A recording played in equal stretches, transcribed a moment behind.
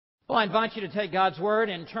Well, I invite you to take God's Word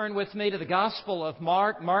and turn with me to the Gospel of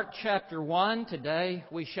Mark, Mark chapter 1. Today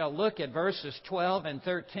we shall look at verses 12 and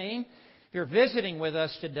 13. If you're visiting with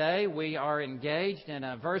us today, we are engaged in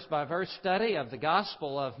a verse-by-verse study of the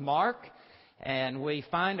Gospel of Mark, and we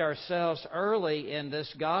find ourselves early in this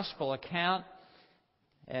Gospel account,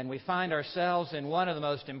 and we find ourselves in one of the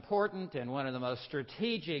most important and one of the most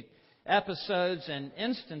strategic episodes and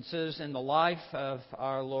instances in the life of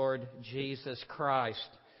our Lord Jesus Christ.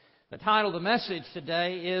 The title of the message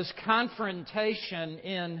today is Confrontation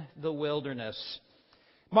in the Wilderness.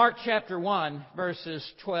 Mark chapter 1, verses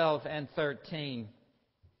 12 and 13.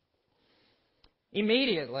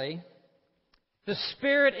 Immediately, the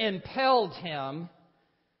Spirit impelled him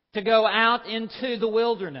to go out into the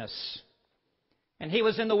wilderness. And he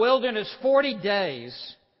was in the wilderness 40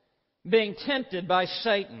 days, being tempted by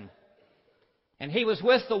Satan. And he was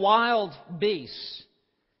with the wild beasts,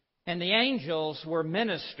 and the angels were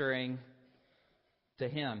ministering to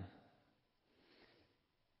him.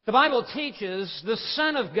 The Bible teaches the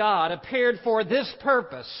Son of God appeared for this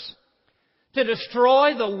purpose, to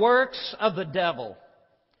destroy the works of the devil.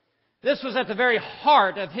 This was at the very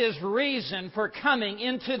heart of His reason for coming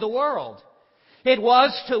into the world. It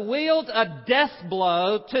was to wield a death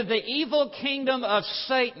blow to the evil kingdom of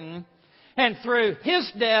Satan, and through His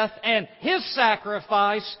death and His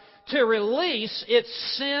sacrifice, to release its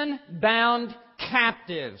sin-bound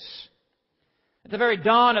captives. At the very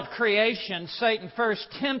dawn of creation, Satan first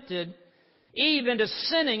tempted Eve into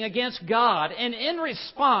sinning against God. And in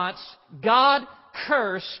response, God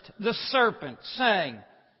cursed the serpent, saying,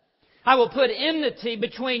 "I will put enmity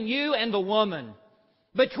between you and the woman,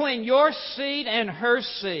 between your seed and her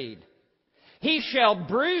seed. He shall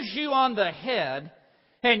bruise you on the head,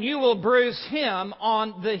 and you will bruise him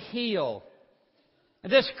on the heel."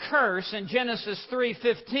 This curse in Genesis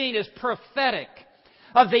 3:15 is prophetic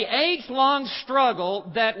of the age-long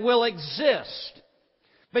struggle that will exist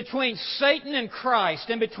between Satan and Christ,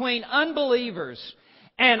 and between unbelievers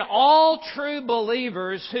and all true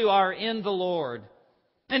believers who are in the Lord.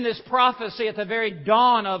 In this prophecy at the very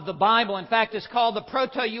dawn of the Bible, in fact, it's called the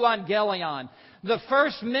Proto-Evangelion, the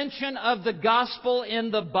first mention of the gospel in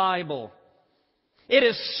the Bible. It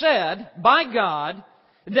is said by God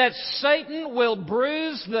that Satan will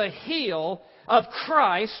bruise the heel of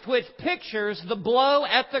Christ, which pictures the blow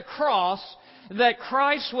at the cross that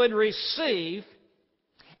Christ would receive,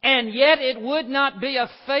 and yet it would not be a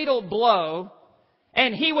fatal blow,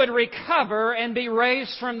 and He would recover and be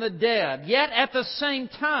raised from the dead. Yet at the same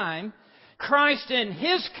time, Christ in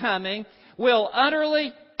His coming will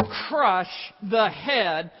utterly crush the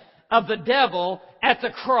head of the devil at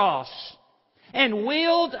the cross, and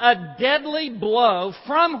wield a deadly blow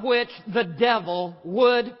from which the devil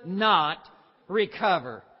would not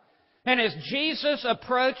recover. And as Jesus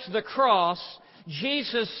approached the cross,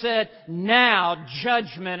 Jesus said, "Now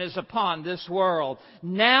judgment is upon this world.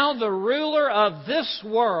 Now the ruler of this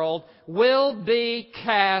world will be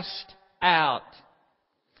cast out."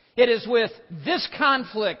 It is with this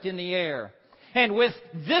conflict in the air, and with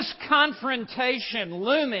this confrontation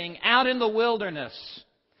looming out in the wilderness,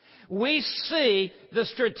 we see the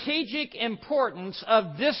strategic importance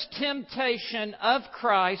of this temptation of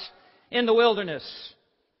Christ in the wilderness.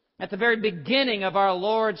 At the very beginning of our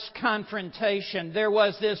Lord's confrontation, there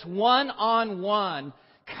was this one-on-one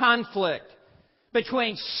conflict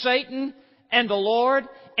between Satan and the Lord,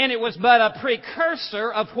 and it was but a precursor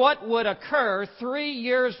of what would occur 3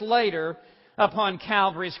 years later upon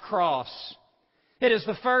Calvary's cross. It is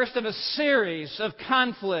the first of a series of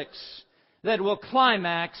conflicts that will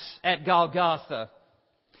climax at Golgotha.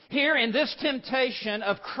 Here in this temptation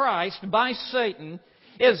of Christ by Satan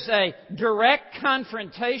is a direct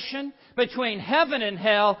confrontation between heaven and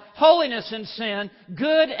hell, holiness and sin,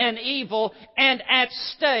 good and evil, and at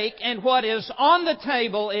stake, and what is on the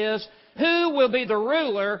table is who will be the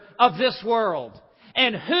ruler of this world,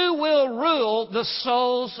 and who will rule the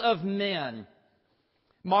souls of men.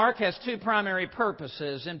 Mark has two primary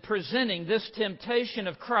purposes in presenting this temptation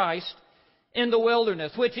of Christ in the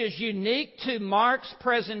wilderness, which is unique to Mark's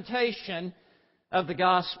presentation of the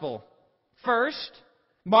gospel. First,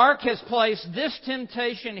 Mark has placed this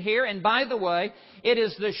temptation here, and by the way, it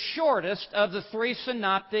is the shortest of the three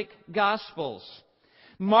synoptic gospels.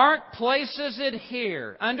 Mark places it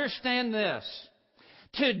here, understand this,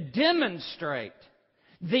 to demonstrate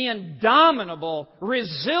the indomitable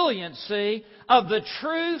resiliency of the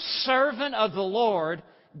true servant of the Lord,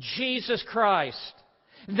 Jesus Christ.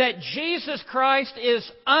 That Jesus Christ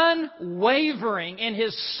is unwavering in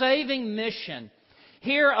His saving mission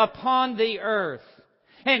here upon the earth.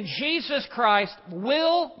 And Jesus Christ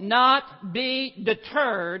will not be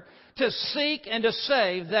deterred to seek and to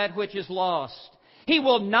save that which is lost. He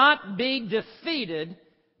will not be defeated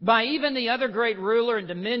by even the other great ruler and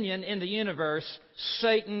dominion in the universe,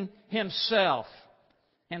 Satan himself.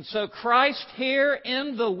 And so Christ here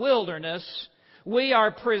in the wilderness, we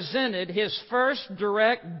are presented His first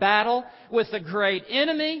direct battle with the great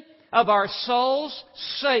enemy of our souls,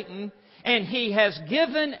 Satan, and He has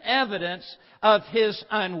given evidence of His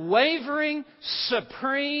unwavering,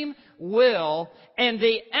 supreme will and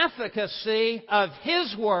the efficacy of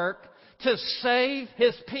His work to save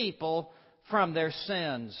His people from their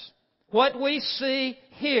sins. What we see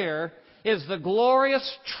here is the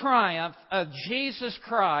glorious triumph of Jesus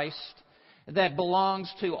Christ that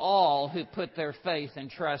belongs to all who put their faith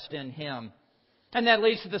and trust in Him. And that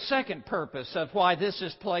leads to the second purpose of why this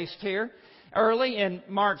is placed here early in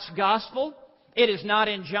Mark's Gospel. It is not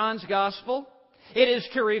in John's Gospel. It is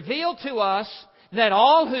to reveal to us that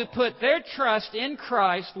all who put their trust in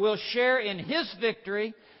Christ will share in His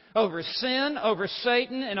victory over sin, over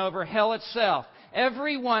Satan, and over hell itself.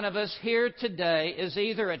 Every one of us here today is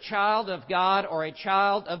either a child of God or a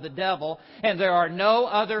child of the devil, and there are no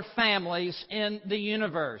other families in the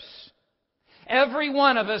universe. Every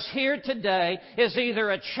one of us here today is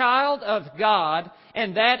either a child of God,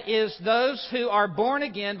 and that is those who are born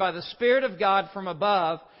again by the Spirit of God from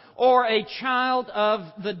above, or a child of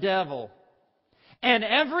the devil. And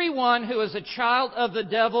everyone who is a child of the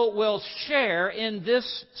devil will share in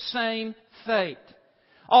this same fate.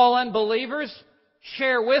 All unbelievers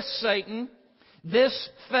share with Satan this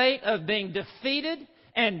fate of being defeated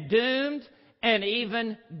and doomed and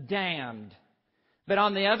even damned. But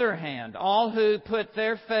on the other hand, all who put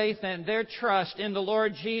their faith and their trust in the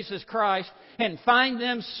Lord Jesus Christ and find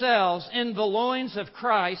themselves in the loins of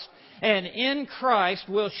Christ and in Christ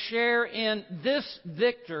will share in this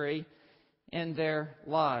victory in their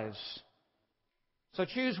lives. So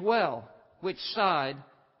choose well which side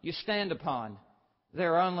you stand upon.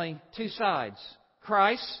 There are only two sides,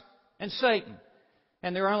 Christ and Satan.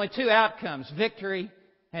 And there are only two outcomes, victory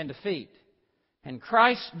and defeat. And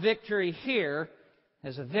Christ's victory here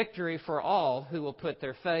is a victory for all who will put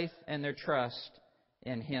their faith and their trust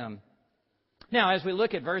in Him. Now, as we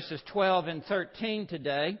look at verses 12 and 13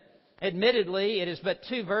 today, admittedly, it is but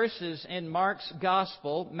two verses in Mark's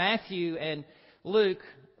Gospel. Matthew and Luke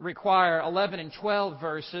require 11 and 12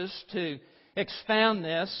 verses to expound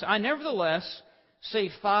this. I nevertheless see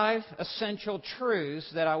five essential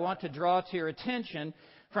truths that I want to draw to your attention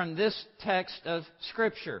from this text of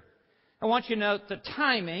Scripture. I want you to note the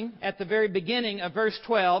timing at the very beginning of verse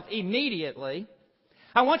 12, immediately.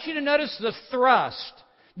 I want you to notice the thrust.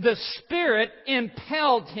 The Spirit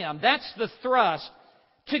impelled him. That's the thrust.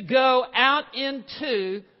 To go out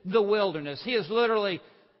into the wilderness. He is literally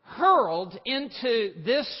hurled into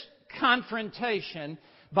this confrontation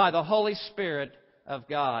by the Holy Spirit of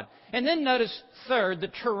God. And then notice, third,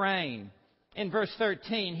 the terrain. In verse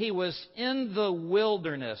 13, he was in the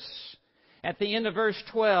wilderness. At the end of verse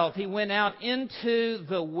 12, he went out into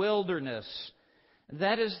the wilderness.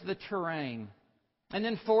 That is the terrain. And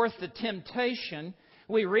then fourth, the temptation.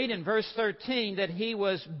 We read in verse 13 that he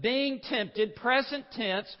was being tempted, present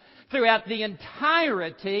tense, throughout the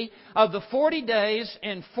entirety of the 40 days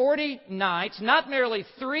and 40 nights. Not merely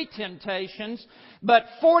 3 temptations, but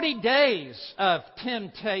 40 days of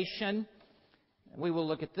temptation. We will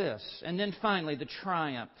look at this. And then finally, the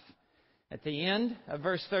triumph. At the end of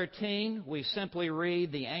verse 13, we simply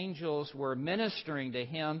read the angels were ministering to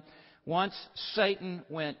him. Once Satan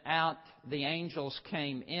went out, the angels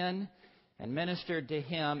came in and ministered to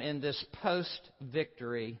him in this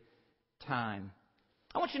post-victory time.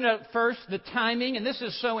 I want you to note first the timing, and this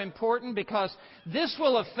is so important because this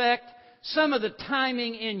will affect some of the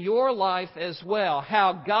timing in your life as well.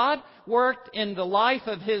 How God worked in the life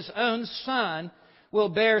of His own Son will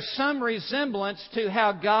bear some resemblance to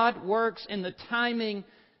how God works in the timing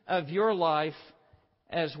of your life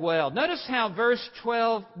as well. Notice how verse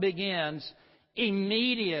 12 begins,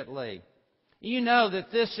 immediately. You know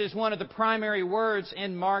that this is one of the primary words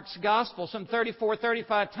in Mark's Gospel. Some 34,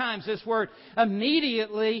 35 times this word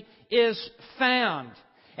immediately is found.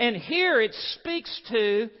 And here it speaks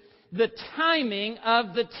to the timing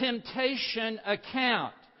of the temptation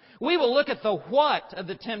account. We will look at the what of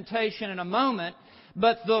the temptation in a moment,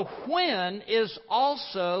 but the when is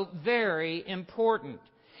also very important.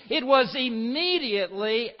 It was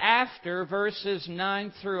immediately after verses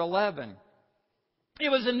 9 through 11. It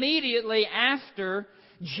was immediately after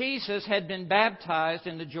Jesus had been baptized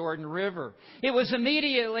in the Jordan River. It was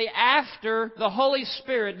immediately after the Holy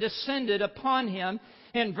Spirit descended upon Him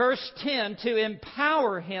in verse 10 to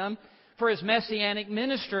empower him for his messianic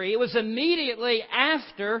ministry. It was immediately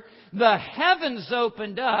after the heavens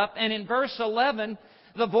opened up, and in verse 11,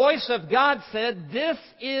 the voice of God said, "This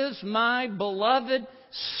is my beloved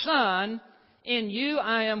Son, in you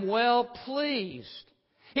I am well pleased."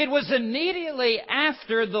 It was immediately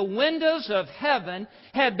after the windows of heaven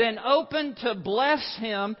had been opened to bless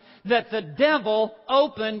him that the devil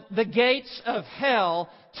opened the gates of hell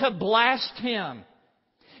to blast him.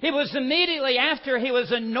 It was immediately after he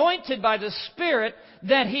was anointed by the Spirit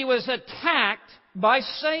that he was attacked by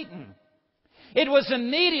Satan. It was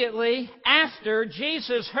immediately after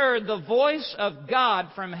Jesus heard the voice of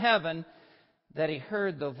God from heaven that he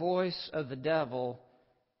heard the voice of the devil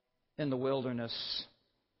in the wilderness.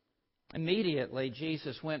 Immediately,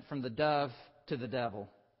 Jesus went from the dove to the devil.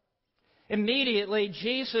 Immediately,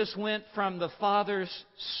 Jesus went from the Father's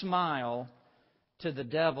smile to the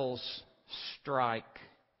devil's strike.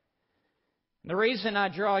 The reason I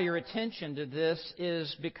draw your attention to this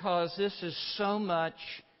is because this is so much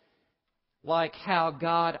like how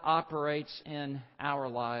God operates in our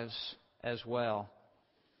lives as well.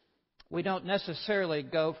 We don't necessarily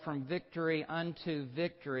go from victory unto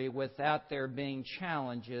victory without there being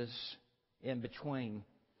challenges in between.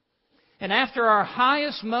 And after our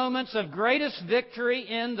highest moments of greatest victory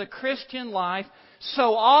in the Christian life,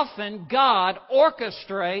 so often God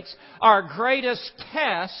orchestrates our greatest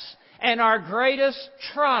tests and our greatest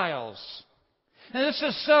trials. And this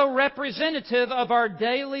is so representative of our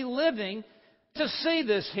daily living to see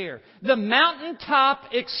this here. The mountaintop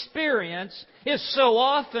experience is so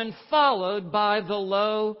often followed by the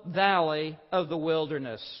low valley of the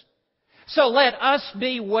wilderness. So let us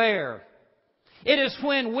beware. It is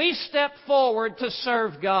when we step forward to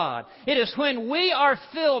serve God. It is when we are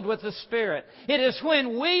filled with the Spirit. It is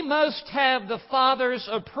when we most have the Father's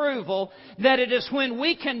approval that it is when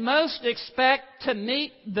we can most expect to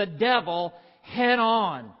meet the devil head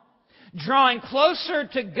on. Drawing closer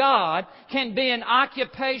to God can be an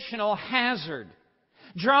occupational hazard.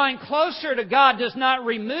 Drawing closer to God does not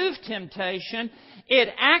remove temptation. It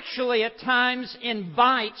actually at times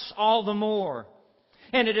invites all the more.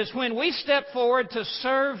 And it is when we step forward to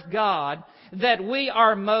serve God that we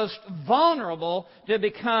are most vulnerable to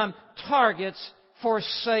become targets for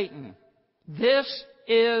Satan. This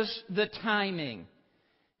is the timing.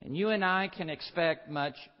 And you and I can expect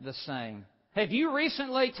much the same. Have you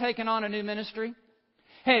recently taken on a new ministry?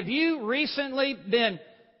 Have you recently been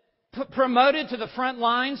promoted to the front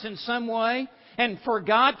lines in some way and for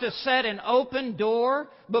God to set an open door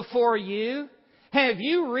before you? Have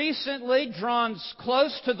you recently drawn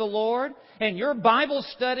close to the Lord and your Bible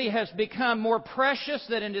study has become more precious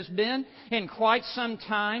than it has been in quite some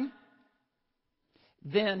time?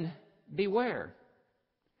 Then beware,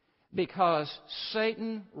 because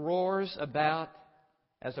Satan roars about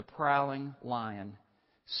as a prowling lion,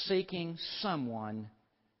 seeking someone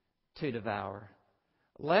to devour.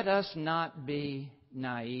 Let us not be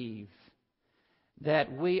naive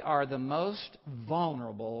that we are the most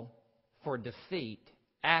vulnerable for defeat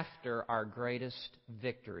after our greatest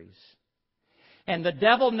victories. And the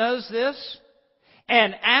devil knows this.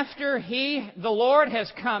 And after the Lord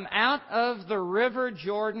has come out of the river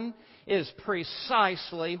Jordan is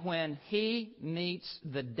precisely when he meets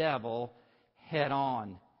the devil head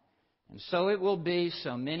on. And so it will be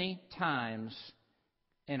so many times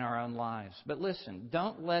in our own lives. But listen,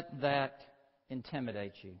 don't let that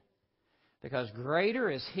intimidate you. Because greater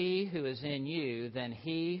is He who is in you than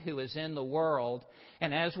he who is in the world.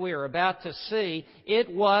 And as we are about to see, it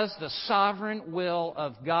was the sovereign will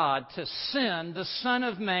of God to send the Son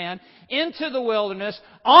of Man into the wilderness,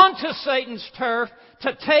 onto Satan's turf,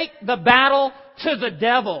 to take the battle to the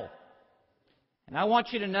devil. And I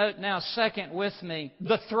want you to note now, second with me,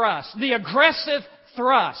 the thrust, the aggressive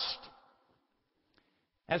thrust.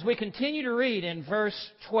 As we continue to read in verse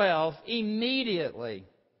 12, immediately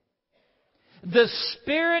the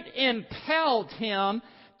Spirit impelled him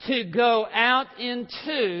to go out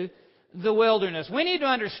into the wilderness. We need to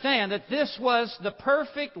understand that this was the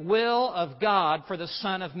perfect will of God for the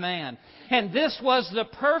Son of Man. And this was the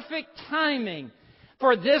perfect timing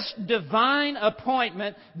for this divine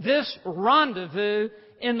appointment, this rendezvous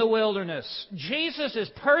in the wilderness. Jesus is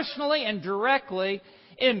personally and directly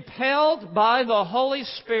impelled by the Holy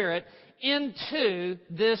Spirit into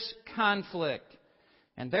this conflict.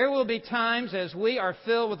 And there will be times as we are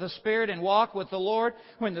filled with the Spirit and walk with the Lord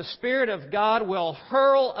when the Spirit of God will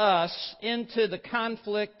hurl us into the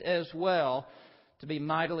conflict as well to be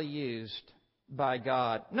mightily used by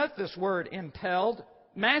God. Note this word, impelled.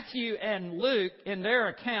 Matthew and Luke, in their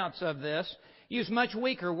accounts of this, use much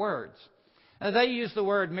weaker words. They use the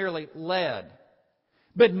word merely led.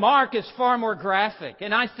 But Mark is far more graphic,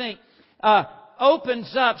 and I think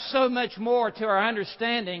opens up so much more to our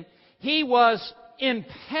understanding. He was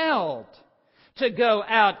impelled to go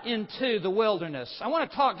out into the wilderness. I want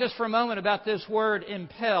to talk just for a moment about this word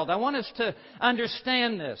impelled. I want us to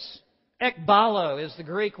understand this. Ekbalo is the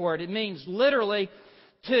Greek word. It means literally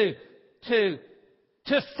to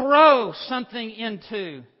throw something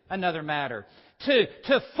into another matter.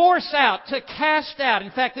 To force out, to cast out. In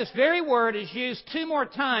fact, this very word is used 2 more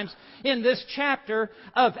times in this chapter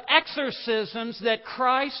of exorcisms that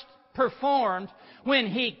Christ performed when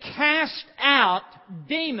He cast out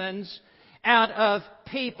demons out of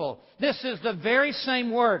people. This is the very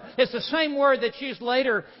same word. It's the same word that's used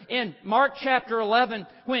later in Mark chapter 11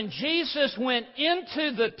 when Jesus went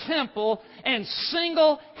into the temple and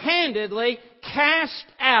single-handedly cast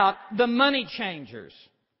out the money changers.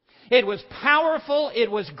 It was powerful, it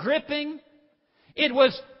was gripping, it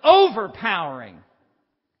was overpowering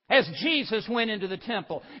as Jesus went into the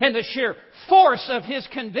temple. And the sheer force of His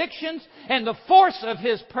convictions and the force of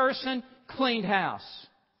His person cleaned house.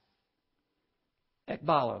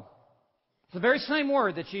 Ekbalo. It's the very same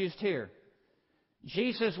word that's used here.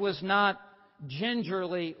 Jesus was not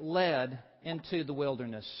gingerly led into the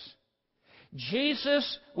wilderness.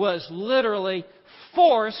 Jesus was literally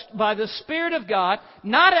forced by the Spirit of God,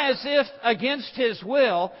 not as if against His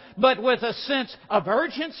will, but with a sense of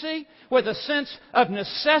urgency, with a sense of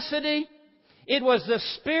necessity. It was the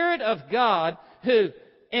Spirit of God who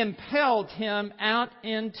impelled Him out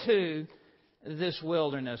into this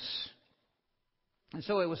wilderness. And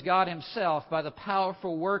so it was God Himself, by the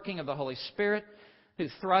powerful working of the Holy Spirit, who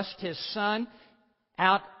thrust His Son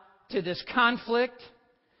out to this conflict.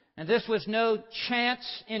 And this was no chance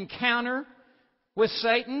encounter with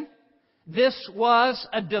Satan. This was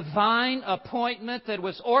a divine appointment that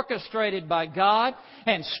was orchestrated by God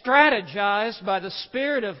and strategized by the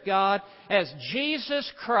Spirit of God as Jesus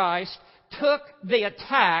Christ took the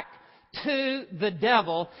attack to the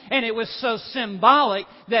devil. And it was so symbolic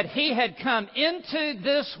that He had come into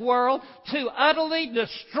this world to utterly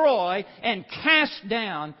destroy and cast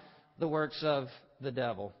down the works of the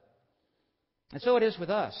devil. And so it is with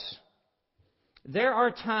us. There are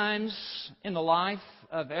times in the life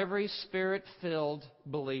of every Spirit-filled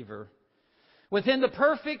believer, within the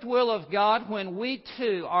perfect will of God, when we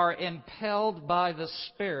too are impelled by the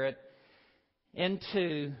Spirit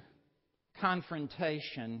into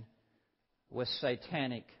confrontation with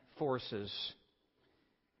satanic forces.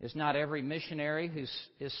 Is not every missionary who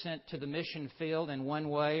is sent to the mission field in one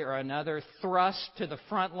way or another thrust to the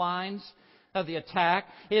front lines of the attack?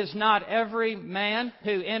 Is not every man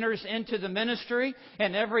who enters into the ministry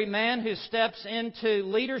and every man who steps into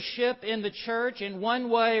leadership in the church in one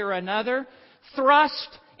way or another thrust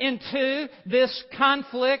into this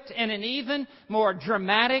conflict in an even more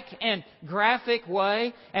dramatic and graphic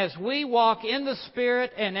way? As we walk in the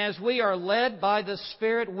Spirit and as we are led by the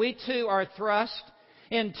Spirit, we too are thrust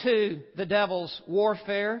into the devil's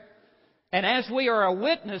warfare. And as we are a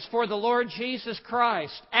witness for the Lord Jesus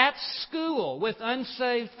Christ, at school with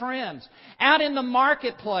unsaved friends, out in the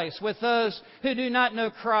marketplace with those who do not know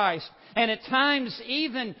Christ, and at times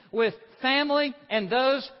even with family and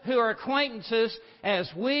those who are acquaintances, as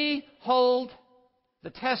we hold the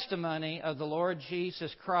testimony of the Lord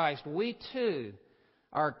Jesus Christ, we too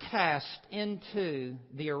are cast into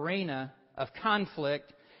the arena of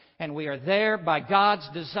conflict. And we are there by God's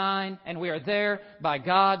design, and we are there by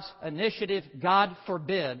God's initiative. God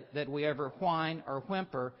forbid that we ever whine or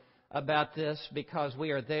whimper about this, because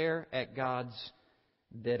we are there at God's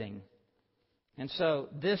bidding. And so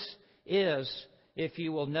this is, if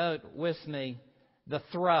you will note with me, the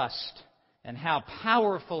thrust, and how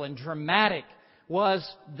powerful and dramatic was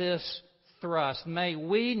this thrust. May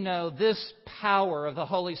we know this power of the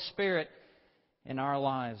Holy Spirit in our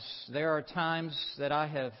lives. There are times that I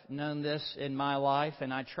have known this in my life,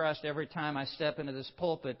 and I trust every time I step into this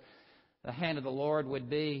pulpit, the hand of the Lord would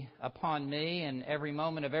be upon me, and every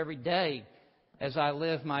moment of every day as I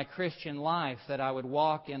live my Christian life, that I would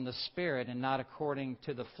walk in the Spirit and not according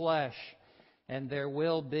to the flesh. And there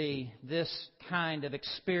will be this kind of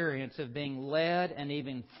experience of being led and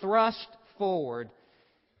even thrust forward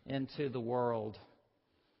into the world.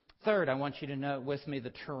 Third, I want you to note with me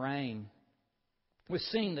the terrain. We've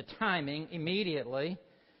seen the timing immediately,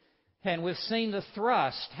 and we've seen the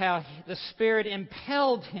thrust, how the Spirit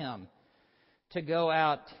impelled him to go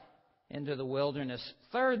out into the wilderness.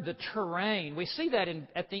 Third, the terrain. We see that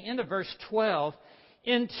at the end of verse 12,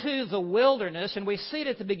 into the wilderness, and we see it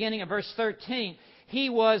at the beginning of verse 13. He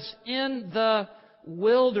was in the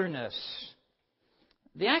wilderness.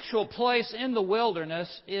 The actual place in the wilderness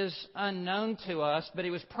is unknown to us, but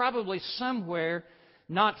He was probably somewhere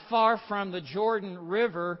not far from the Jordan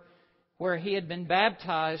River where He had been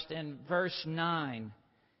baptized in verse 9.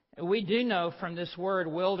 We do know from this word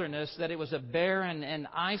wilderness that it was a barren and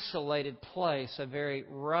isolated place, a very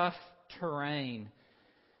rough terrain.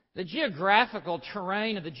 The geographical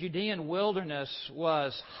terrain of the Judean wilderness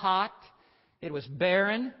was hot, it was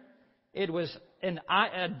barren, it was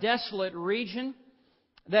a desolate region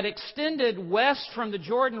that extended west from the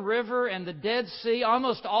Jordan River and the Dead Sea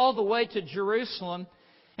almost all the way to Jerusalem.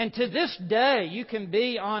 And to this day, you can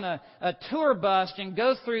be on a tour bus and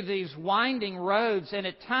go through these winding roads, and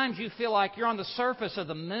at times you feel like you're on the surface of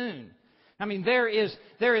the moon. I mean, there is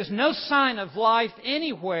no sign of life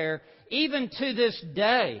anywhere, even to this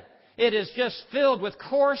day. It is just filled with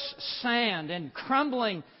coarse sand and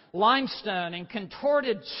crumbling limestone and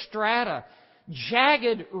contorted strata,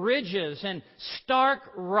 jagged ridges and stark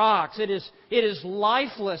rocks. It is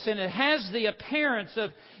lifeless, and it has the appearance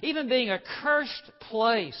of even being a cursed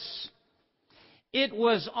place. It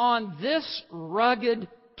was on this rugged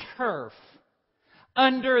turf,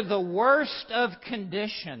 under the worst of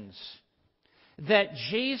conditions, that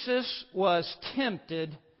Jesus was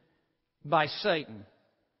tempted by Satan.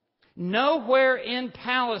 Nowhere in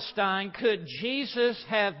Palestine could Jesus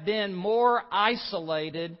have been more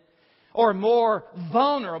isolated or more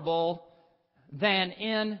vulnerable than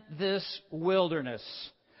in this wilderness.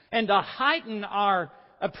 And to heighten our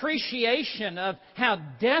appreciation of how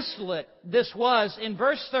desolate this was, in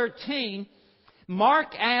verse 13, Mark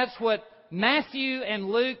adds what Matthew and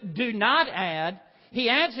Luke do not add. He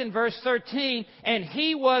adds in verse 13, and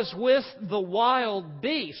He was with the wild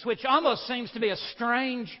beasts, which almost seems to be a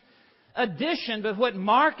strange addition, but what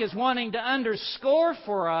Mark is wanting to underscore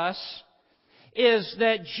for us is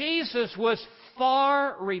that Jesus was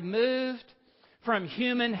far removed from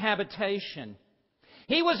human habitation.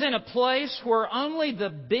 He was in a place where only the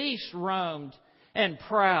beasts roamed and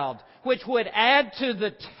prowled, which would add to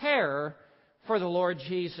the terror for the Lord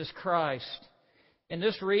Jesus Christ. In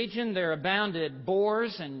this region there abounded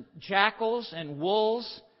boars and jackals and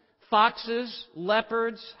wolves, foxes,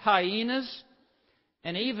 leopards, hyenas,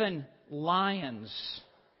 and even lions.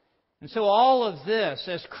 And so all of this,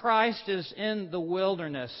 as Christ is in the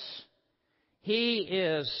wilderness, He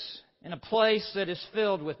is in a place that is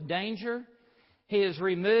filled with danger. He is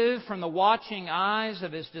removed from the watching eyes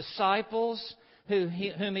of His disciples, whom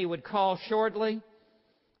He would call shortly.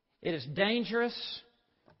 It is dangerous.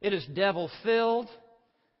 It is devil-filled.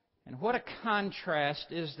 And what a contrast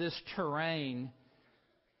is this terrain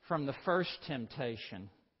from the first temptation.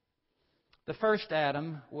 The first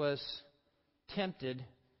Adam was tempted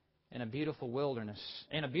in a beautiful wilderness,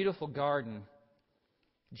 in a beautiful garden.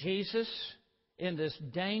 Jesus in this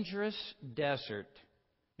dangerous desert.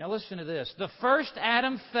 Now listen to this. The first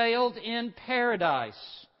Adam failed in paradise.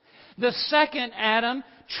 The second Adam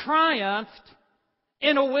triumphed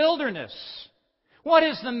in a wilderness. What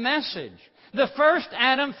is the message? The first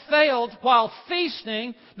Adam failed while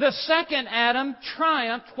feasting. The second Adam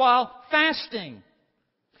triumphed while fasting.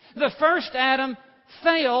 The first Adam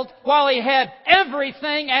failed while he had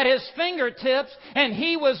everything at his fingertips and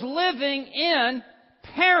he was living in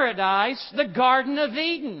paradise, the Garden of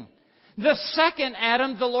Eden. The second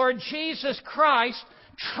Adam, the Lord Jesus Christ,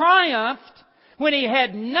 triumphed when he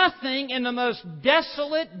had nothing in the most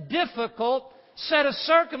desolate, difficult set of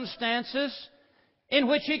circumstances in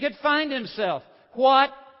which he could find himself.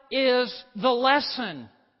 What is the lesson?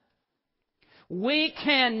 We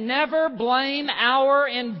can never blame our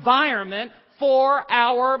environment for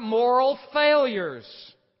our moral failures.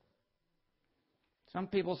 Some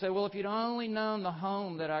people say, well, if you'd only known the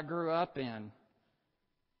home that I grew up in.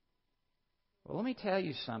 Well, let me tell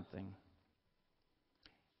you something.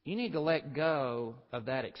 You need to let go of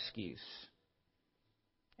that excuse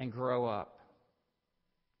and grow up.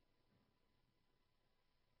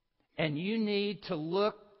 And you need to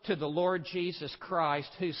look to the Lord Jesus Christ,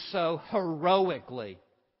 who so heroically,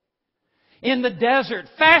 in the desert,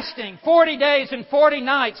 fasting 40 days and 40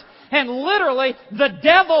 nights, and literally the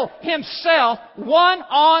devil himself,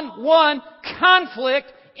 one-on-one conflict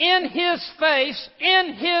in his face,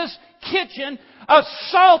 in his kitchen,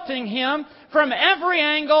 assaulting him from every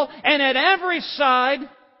angle and at every side,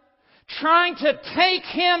 trying to take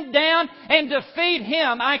him down and defeat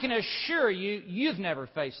him. I can assure you, you've never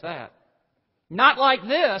faced that. Not like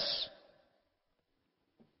this.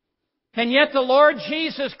 And yet the Lord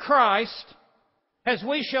Jesus Christ, as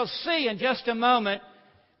we shall see in just a moment,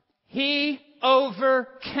 He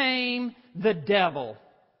overcame the devil.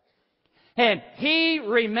 And He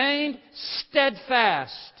remained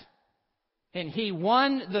steadfast. And He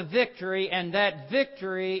won the victory, and that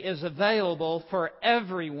victory is available for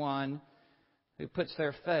everyone who puts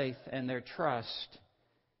their faith and their trust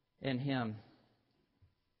in Him.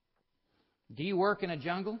 Do you work in a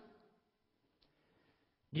jungle?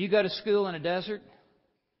 Do you go to school in a desert?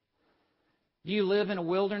 Do you live in a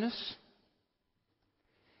wilderness?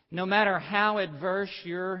 No matter how adverse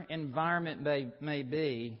your environment may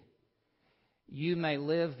be, you may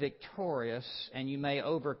live victorious, and you may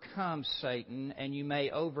overcome Satan, and you may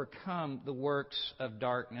overcome the works of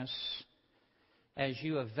darkness as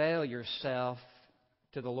you avail yourself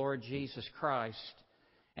to the Lord Jesus Christ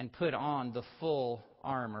and put on the full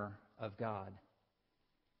armor of God.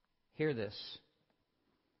 Hear this.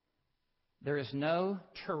 There is no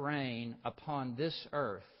terrain upon this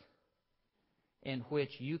earth in which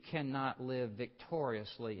you cannot live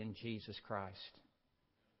victoriously in Jesus Christ.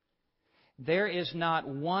 There is not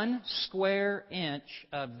 1 square inch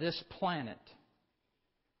of this planet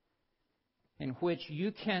in which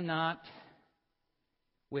you cannot,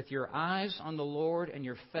 with your eyes on the Lord and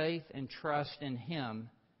your faith and trust in Him,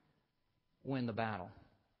 win the battle.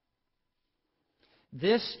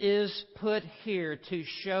 This is put here to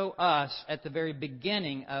show us at the very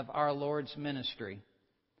beginning of our Lord's ministry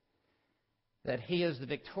that He is the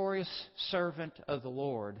victorious servant of the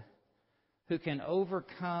Lord who can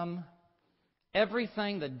overcome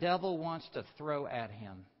everything the devil wants to throw at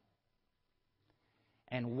Him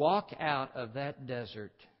and walk out of that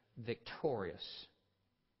desert victorious.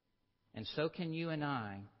 And so can you and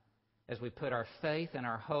I as we put our faith and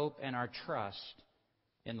our hope and our trust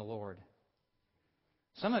in the Lord.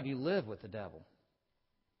 Some of you live with the devil.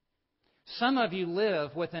 Some of you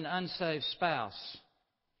live with an unsaved spouse.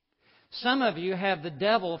 Some of you have the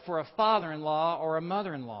devil for a father-in-law or a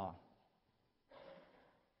mother-in-law.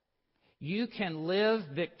 You can live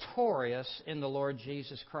victorious in the Lord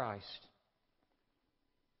Jesus Christ.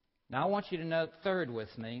 Now I want you to note third with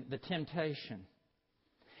me, the temptation.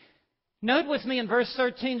 Note with me in verse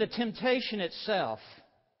 13 the temptation itself.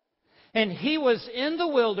 And He was in the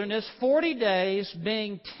wilderness 40 days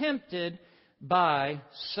being tempted by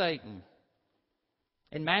Satan.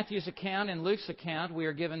 In Matthew's account and Luke's account, we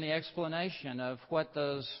are given the explanation of what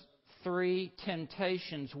those 3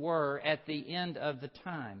 temptations were at the end of the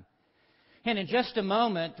time. And in just a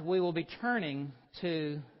moment, we will be turning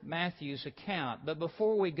to Matthew's account. But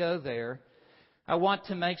before we go there, I want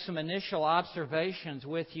to make some initial observations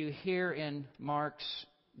with you here in Mark's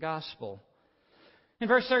Gospel. In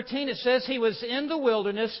verse 13 it says, He was in the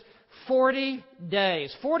wilderness 40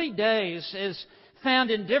 days. 40 days is found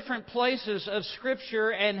in different places of Scripture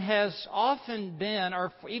and has often been,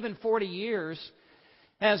 or even 40 years,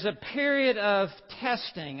 as a period of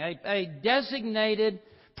testing, a designated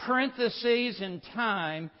parentheses in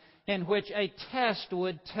time in which a test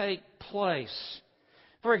would take place.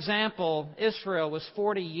 For example, Israel was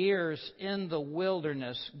 40 years in the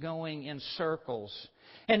wilderness going in circles.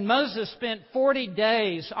 And Moses spent 40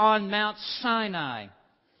 days on Mount Sinai.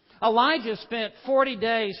 Elijah spent 40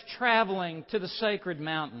 days traveling to the sacred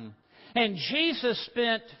mountain. And Jesus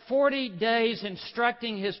spent 40 days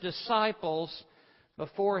instructing His disciples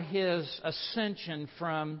before His ascension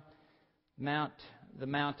from the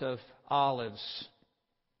Mount of Olives.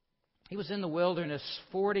 He was in the wilderness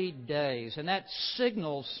 40 days. And that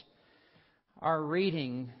signals our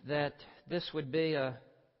reading that this would be a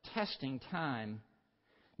testing time.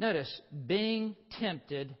 Notice, being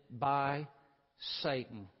tempted by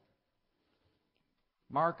Satan.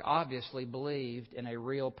 Mark obviously believed in a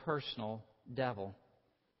real personal devil.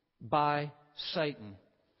 By Satan.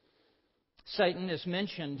 Satan is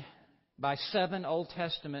mentioned by 7 Old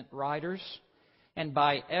Testament writers and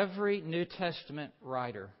by every New Testament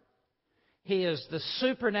writer. He is the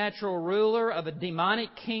supernatural ruler of a demonic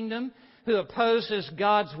kingdom who opposes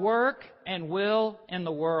God's work and will in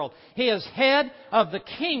the world. He is head of the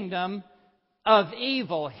kingdom of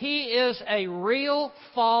evil. He is a real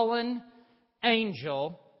fallen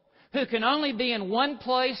angel who can only be in one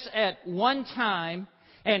place at one time,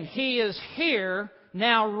 and he is here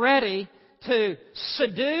now ready to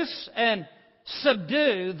seduce and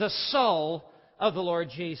subdue the soul of the Lord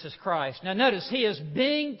Jesus Christ. Now notice, he is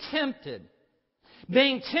being tempted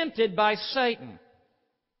by Satan.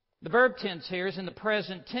 The verb tense here is in the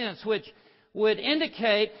present tense, which would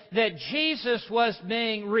indicate that Jesus was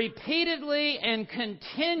being repeatedly and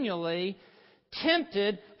continually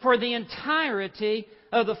tempted for the entirety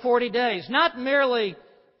of the 40 days. Not merely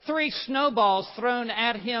 3 snowballs thrown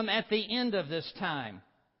at Him at the end of this time,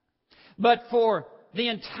 but for the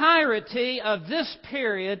entirety of this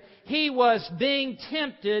period, He was being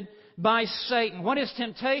tempted by Satan. What is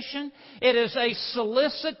temptation? It is a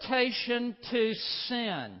solicitation to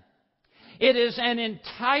sin. It is an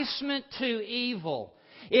enticement to evil.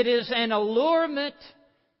 It is an allurement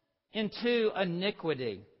into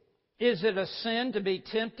iniquity. Is it a sin to be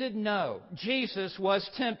tempted? No. Jesus was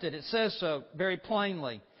tempted. It says so very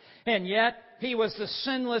plainly. And yet, He was the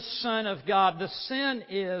sinless Son of God. The sin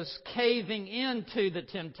is caving into the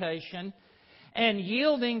temptation and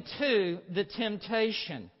yielding to the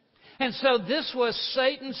temptation. And so this was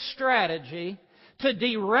Satan's strategy to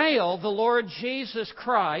derail the Lord Jesus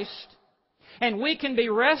Christ. And we can be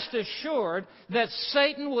rest assured that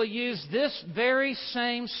Satan will use this very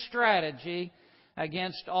same strategy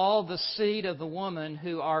against all the seed of the woman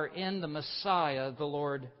who are in the Messiah, the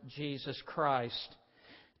Lord Jesus Christ.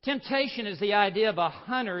 Temptation is the idea of a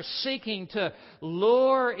hunter seeking to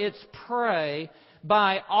lure its prey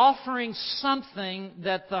by offering something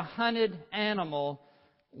that the hunted animal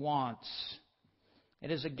wants.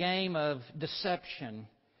 It is a game of deception.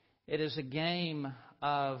 It is a game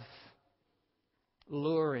of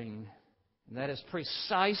luring. And that is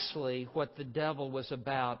precisely what the devil was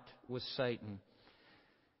about with Satan.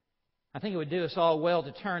 I think it would do us all well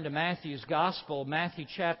to turn to Matthew's Gospel, Matthew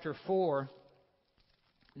chapter 4,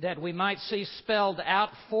 that we might see spelled out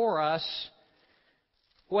for us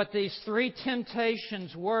what these three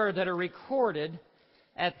temptations were that are recorded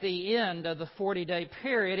at the end of the 40-day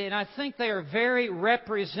period. And I think they are very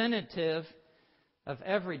representative of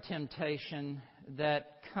every temptation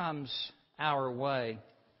that comes our way.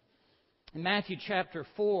 In Matthew chapter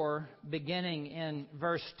 4, beginning in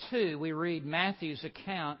verse 2, we read Matthew's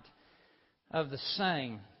account of the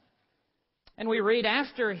same. And we read,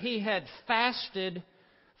 after He had fasted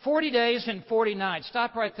 40 days and 40 nights.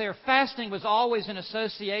 Stop right there. Fasting was always in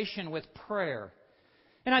association with prayer.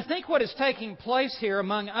 And I think what is taking place here,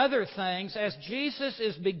 among other things, as Jesus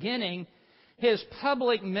is beginning His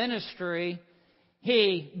public ministry,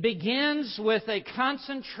 He begins with a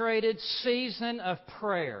concentrated season of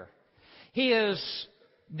prayer. He is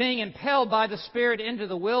being impelled by the Spirit into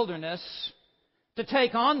the wilderness to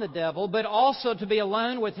take on the devil, but also to be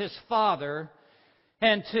alone with His Father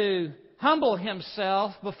and to humble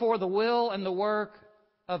Himself before the will and the work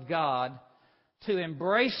of God, to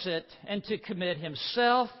embrace it and to commit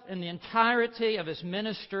Himself and the entirety of His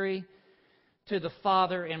ministry to the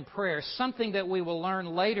Father in prayer. Something that we will learn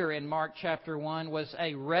later in Mark chapter 1 was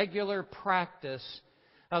a regular practice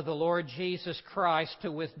of the Lord Jesus Christ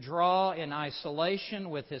to withdraw in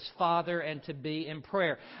isolation with His Father and to be in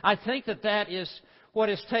prayer. I think that is what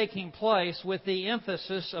is taking place with the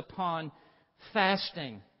emphasis upon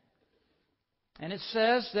fasting. And it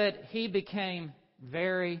says that He became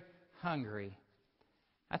very hungry.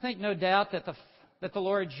 I think no doubt that the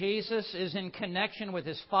Lord Jesus is in connection with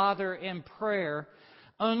His Father in prayer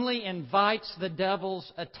only invites the devil's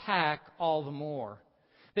attack all the more,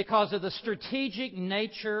 because of the strategic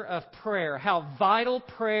nature of prayer, how vital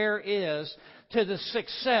prayer is to the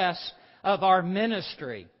success of our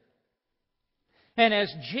ministry. And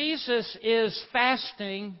as Jesus is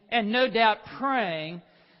fasting and no doubt praying,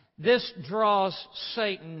 this draws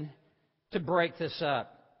Satan to break this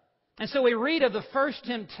up. And so we read of the first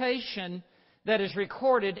temptation that is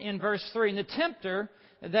recorded in verse 3. And the tempter,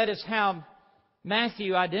 that is how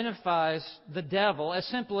Matthew identifies the devil, as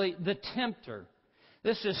simply the tempter.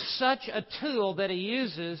 This is such a tool that he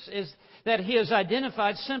uses, is that he is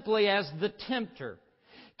identified simply as the tempter.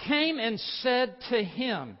 Came and said to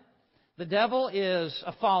him. The devil is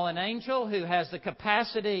a fallen angel who has the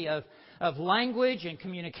capacity of language and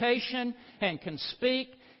communication and can speak.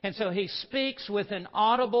 And so he speaks with an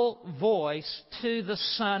audible voice to the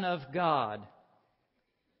Son of God.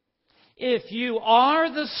 If you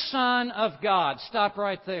are the Son of God, stop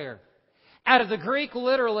right there. Out of the Greek,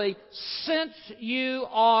 literally, since you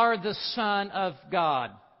are the Son of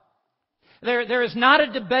God. There is not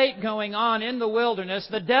a debate going on in the wilderness.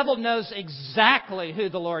 The devil knows exactly who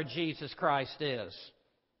the Lord Jesus Christ is.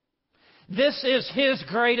 This is his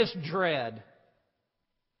greatest dread.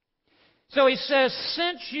 So he says,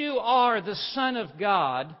 since you are the Son of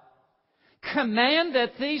God, command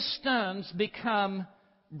that these stones become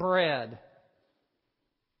bread.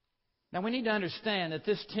 Now we need to understand that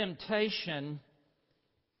this temptation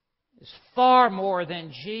is far more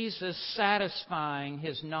than Jesus satisfying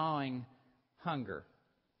His gnawing hunger.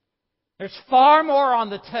 There's far more on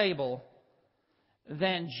the table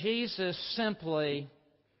than Jesus simply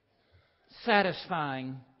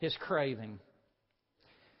satisfying His craving.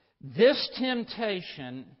 This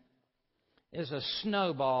temptation is a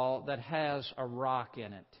snowball that has a rock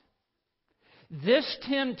in it. This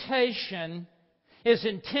temptation is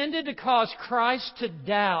intended to cause Christ to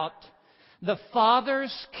doubt the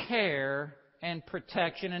Father's care and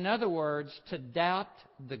protection. In other words, to doubt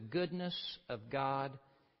the goodness of God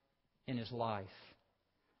in his life.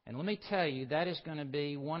 And let me tell you, that is going to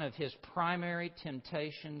be one of his primary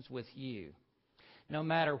temptations with you. No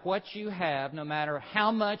matter what you have, no matter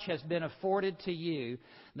how much has been afforded to you,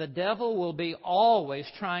 the devil will be always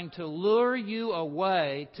trying to lure you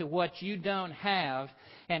away to what you don't have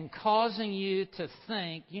and causing you to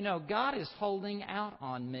think, God is holding out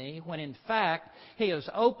on me, when in fact He has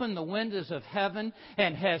opened the windows of heaven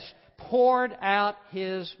and has poured out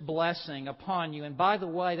His blessing upon you. And by the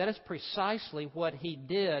way, that is precisely what He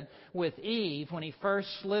did with Eve when He first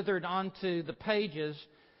slithered onto the pages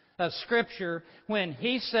of Scripture, when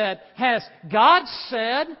He said, "Has God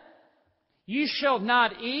said, you shall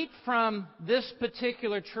not eat from this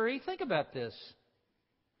particular tree?" Think about this.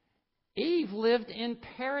 Eve lived in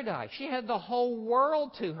paradise. She had the whole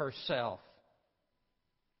world to herself.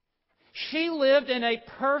 She lived in a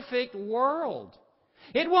perfect world.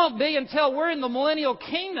 It won't be until we're in the millennial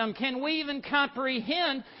kingdom can we even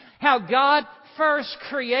comprehend how God first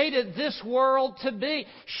created this world to be.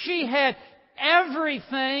 She had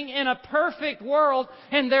everything in a perfect world,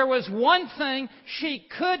 and there was one thing she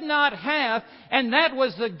could not have, and that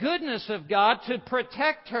was the goodness of God to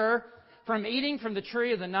protect her from eating from the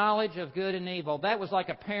tree of the knowledge of good and evil. That was like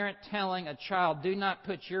a parent telling a child, "Do not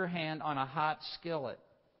put your hand on a hot skillet."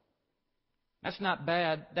 That's not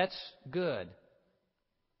bad, that's good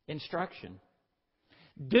instruction.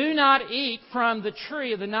 Do not eat from the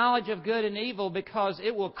tree of the knowledge of good and evil, because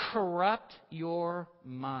it will corrupt your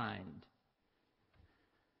mind.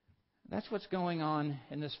 That's what's going on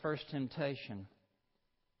in this first temptation.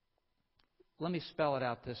 Let me spell it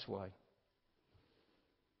out this way.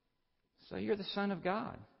 So you're the Son of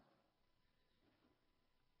God.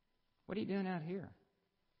 What are you doing out here?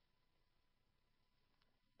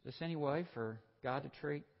 Is this any way for God to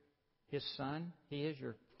treat His Son? He is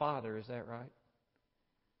your Father, is that right?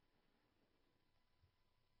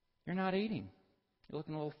 You're not eating. You're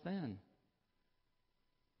looking a little thin.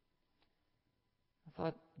 I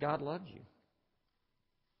thought God loved you.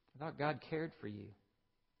 I thought God cared for you.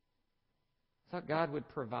 I thought God would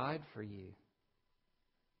provide for you.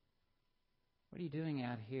 What are you doing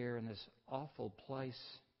out here in this awful place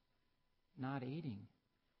not eating?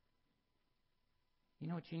 You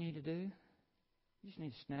know what you need to do? You just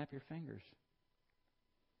need to snap your fingers.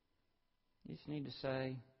 You just need to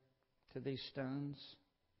say to these stones,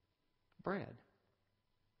 bread.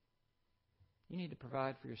 You need to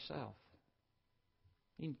provide for yourself.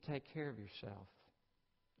 You need to take care of yourself.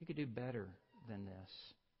 You could do better than this.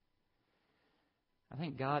 I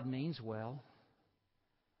think God means well.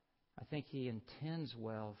 I think He intends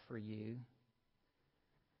well for you.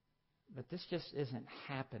 But this just isn't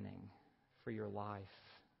happening for your life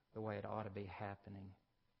the way it ought to be happening.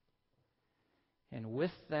 And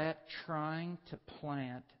with that, trying to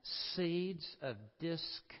plant seeds of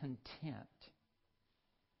discontent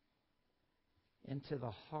into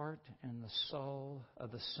the heart and the soul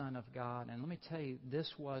of the Son of God. And let me tell you,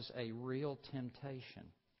 this was a real temptation.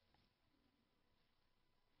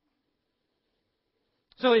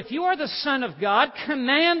 So if you are the Son of God,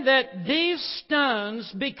 command that these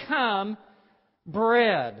stones become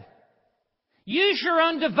bread. Use your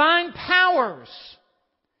own divine powers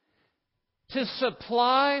to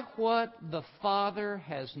supply what the Father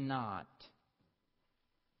has not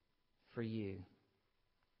for you.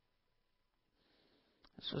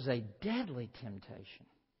 This was a deadly temptation.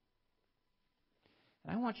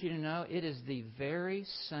 And I want you to know it is the very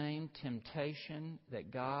same temptation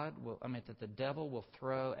that that the devil will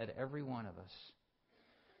throw at every one of us.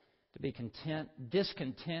 To be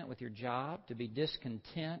discontent with your job, to be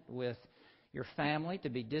discontent with your family, to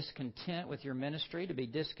be discontent with your ministry, to be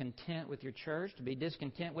discontent with your church, to be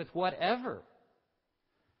discontent with whatever.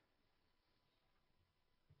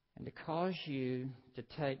 And to cause you to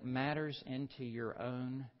take matters into your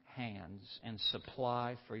own hands and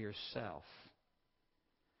supply for yourself.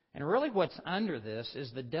 And really what's under this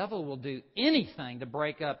is the devil will do anything to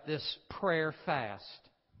break up this prayer fast.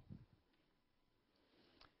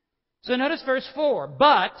 So notice verse 4.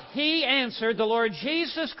 But He answered, the Lord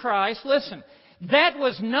Jesus Christ, listen, that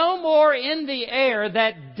was no more in the air,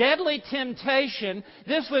 that deadly temptation.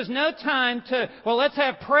 This was no time to, let's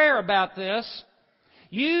have prayer about this.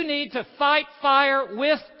 You need to fight fire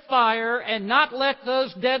with fire and not let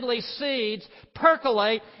those deadly seeds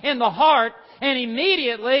percolate in the heart. And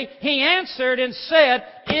immediately He answered and said,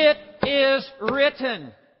 it is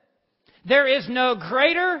written. There is no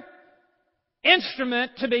greater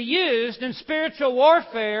instrument to be used in spiritual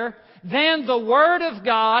warfare than the Word of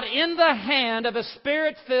God in the hand of a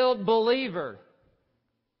Spirit-filled believer.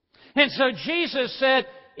 And so Jesus said,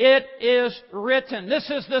 it is written. This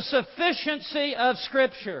is the sufficiency of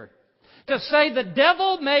Scripture. To say the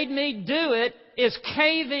devil made me do it is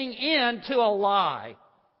caving in to a lie.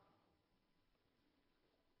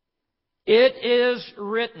 It is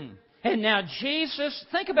written. And now Jesus,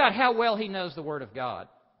 think about how well He knows the Word of God.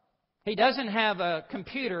 He doesn't have a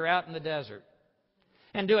computer out in the desert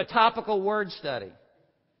and do a topical word study.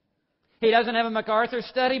 He doesn't have a MacArthur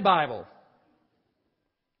Study Bible,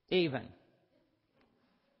 even.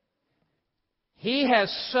 He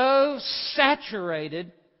has so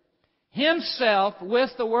saturated Himself with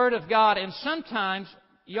the Word of God, and sometimes,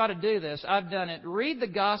 you ought to do this, I've done it, read the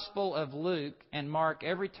Gospel of Luke and Mark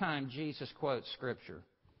every time Jesus quotes Scripture.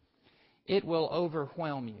 It will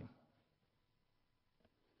overwhelm you.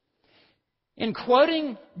 In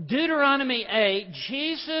quoting Deuteronomy 8,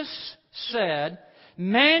 Jesus said,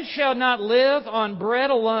 "Man shall not live on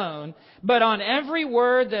bread alone, but on every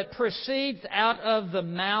word that proceeds out of the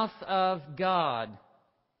mouth of God."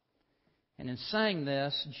 And in saying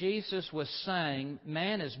this, Jesus was saying,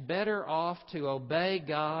 man is better off to obey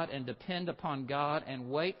God and depend upon God and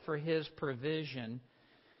wait for His provision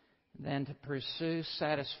than to pursue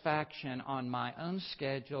satisfaction on my own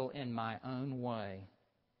schedule in my own way.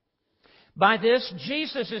 By this,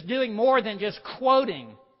 Jesus is doing more than just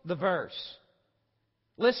quoting the verse.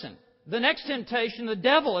 Listen, the next temptation, the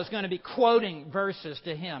devil is going to be quoting verses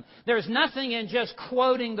to him. There's nothing in just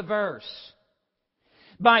quoting the verse.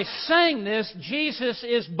 By saying this, Jesus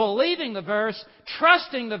is believing the verse,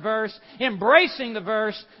 trusting the verse, embracing the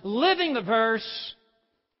verse, living the verse.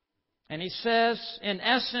 And He says, in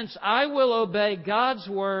essence, I will obey God's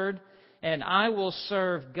Word and I will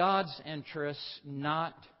serve God's interests,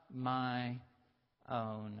 not my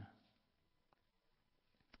own.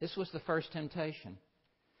 This was the first temptation.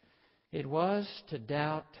 It was to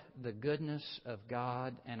doubt the goodness of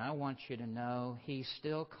God, and I want you to know He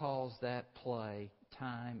still calls that play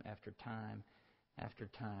time after time after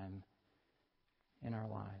time in our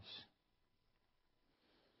lives.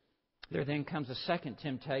 There then comes a second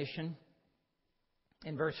temptation.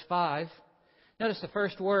 In verse 5, notice the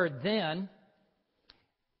first word, then.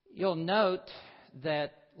 You'll note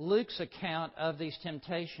that Luke's account of these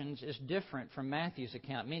temptations is different from Matthew's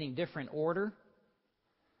account, meaning different order.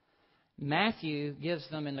 Matthew gives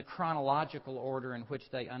them in the chronological order in which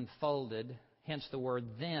they unfolded, hence the word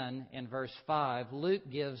then in verse 5. Luke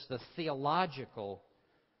gives the theological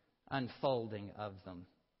unfolding of them.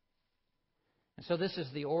 And so this is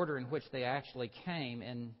the order in which they actually came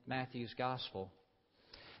in Matthew's Gospel.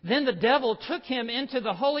 Then the devil took him into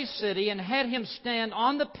the holy city and had him stand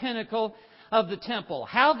on the pinnacle of the temple.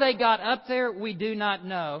 How they got up there, we do not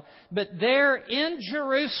know. But there in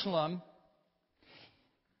Jerusalem,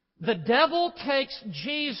 the devil takes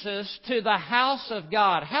Jesus to the house of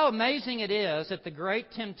God. How amazing it is that the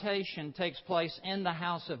great temptation takes place in the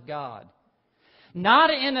house of God.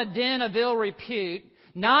 Not in a den of ill repute,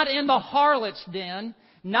 not in the harlot's den,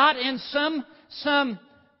 not in some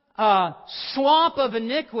swamp of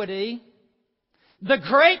iniquity. The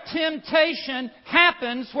great temptation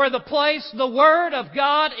happens where the place the Word of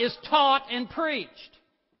God is taught and preached.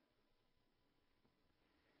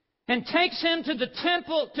 And takes him to the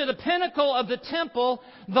temple, to the pinnacle of the temple,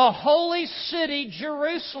 the holy city,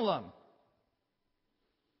 Jerusalem.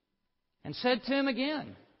 And said to him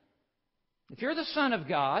again, if you're the Son of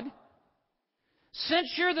God,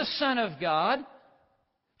 since you're the Son of God,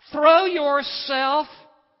 throw yourself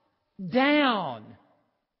down.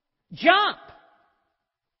 Jump.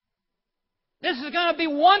 This is going to be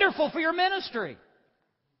wonderful for your ministry.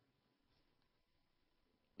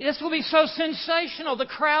 This will be so sensational. The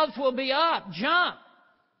crowds will be up. Jump.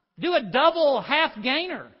 Do a double half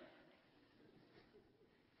gainer.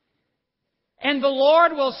 And the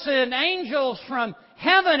Lord will send angels from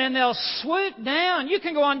heaven and they'll swoop down. You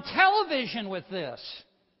can go on television with this.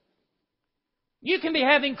 You can be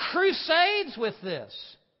having crusades with this.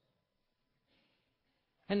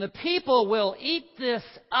 And the people will eat this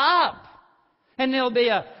up. And there'll be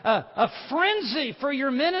a frenzy for your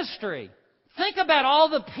ministry. Think about all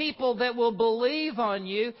the people that will believe on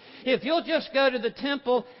you if you'll just go to the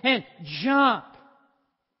temple and jump.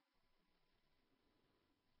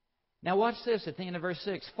 Now watch this at the end of verse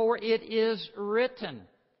 6. For it is written.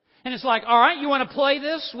 And it's like, all right, you want to play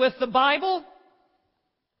this with the Bible?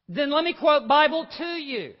 Then let me quote Bible to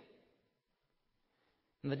you.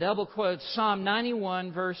 And the devil quotes Psalm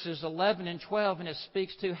 91 verses 11 and 12, and it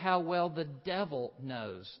speaks to how well the devil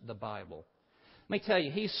knows the Bible. Let me tell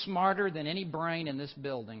you, he's smarter than any brain in this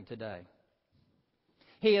building today.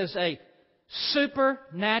 He is a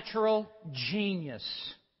supernatural genius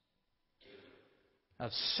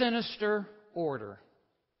of sinister order.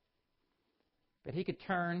 But he could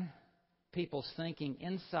turn people's thinking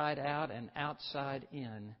inside out and outside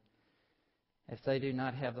in if they do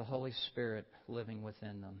not have the Holy Spirit living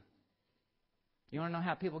within them. You want to know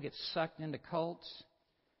how people get sucked into cults?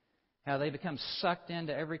 How they become sucked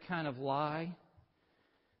into every kind of lie?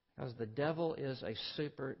 Because the devil is a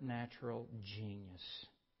supernatural genius.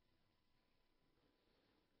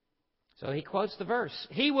 So he quotes the verse.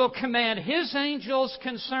 He will command His angels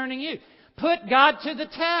concerning you. Put God to the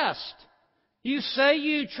test. You say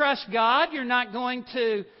you trust God. You're not going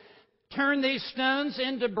to turn these stones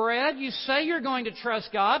into bread. You say you're going to trust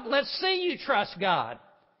God. Let's see you trust God.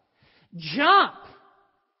 Jump.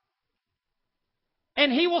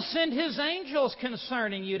 And He will send His angels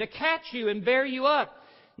concerning you to catch you and bear you up.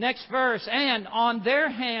 Next verse. And on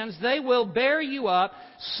their hands they will bear you up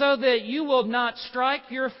so that you will not strike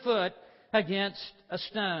your foot against a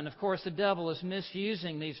stone. Of course, the devil is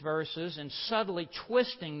misusing these verses and subtly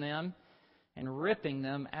twisting them and ripping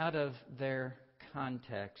them out of their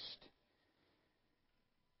context.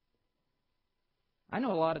 I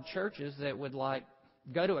know a lot of churches that would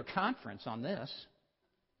go to a conference on this.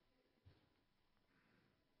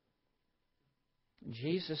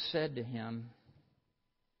 Jesus said to him,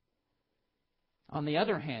 on the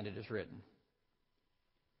other hand, it is written,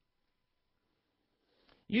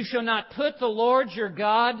 you shall not put the Lord your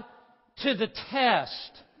God to the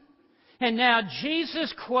test. And now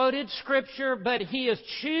Jesus quoted Scripture, but he is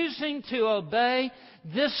choosing to obey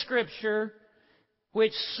this Scripture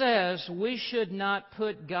which says we should not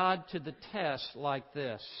put God to the test like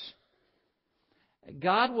this.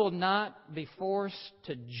 God will not be forced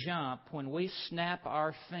to jump when we snap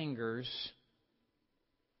our fingers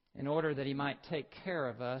in order that He might take care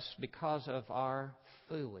of us because of our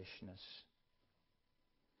foolishness.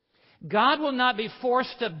 God will not be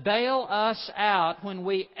forced to bail us out when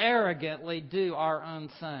we arrogantly do our own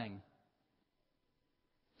thing.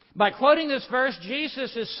 By quoting this verse,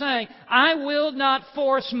 Jesus is saying, I will not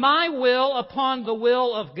force my will upon the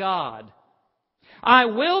will of God. I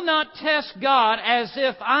will not test God as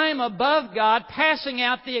if I am above God, passing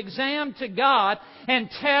out the exam to God and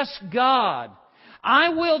test God. I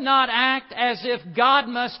will not act as if God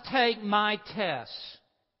must take my tests.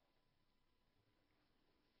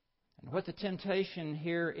 And what the temptation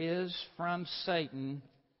here is from Satan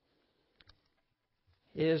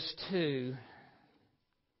is to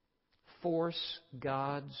force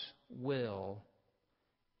God's will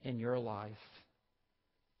in your life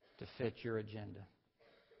to fit your agenda.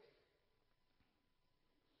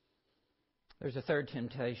 There's a third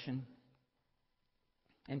temptation.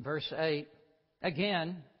 In verse 8,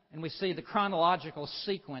 again, and we see the chronological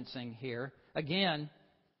sequencing here, again,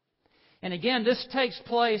 and again, this takes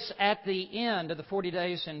place at the end of the 40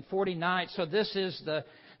 days and 40 nights. So this is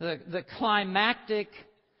the climactic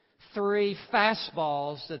 3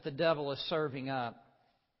 fastballs that the devil is serving up.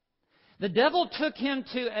 The devil took him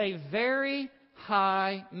to a very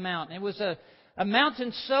high mountain. It was a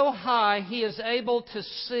mountain so high he is able to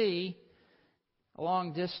see a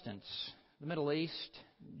long distance. The Middle East,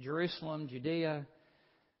 Jerusalem, Judea,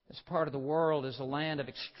 this part of the world is a land of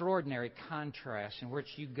extraordinary contrast in which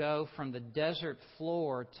you go from the desert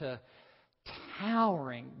floor to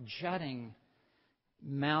towering, jutting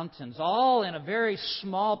mountains, all in a very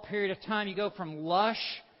small period of time. You go from lush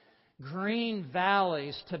green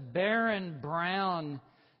valleys to barren brown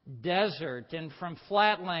desert, and from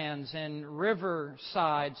flatlands and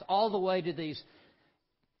riversides all the way to these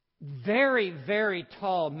very, very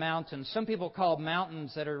tall mountains. Some people call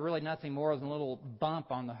mountains that are really nothing more than a little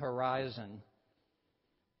bump on the horizon.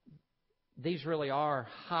 These really are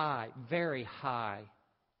high, very high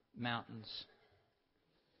mountains.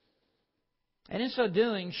 And in so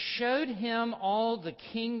doing, showed him all the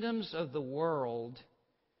kingdoms of the world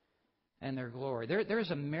and their glory.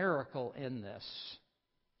 There's a miracle in this.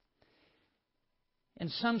 In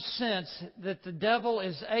some sense, that the devil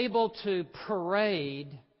is able to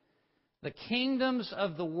parade the kingdoms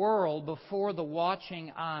of the world before the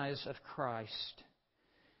watching eyes of Christ.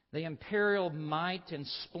 The imperial might and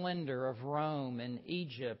splendor of Rome and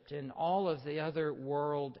Egypt and all of the other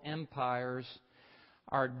world empires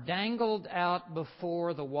are dangled out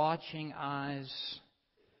before the watching eyes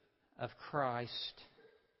of Christ,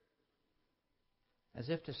 as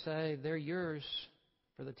if to say, they're yours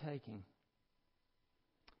for the taking.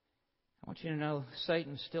 I want you to know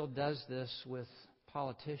Satan still does this with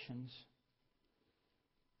politicians.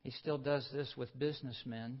 He still does this with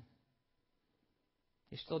businessmen.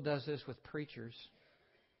 He still does this with preachers.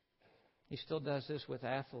 He still does this with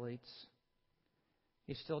athletes.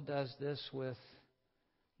 He still does this with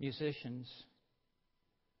musicians.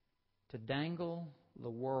 To dangle the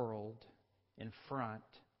world in front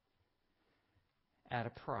at a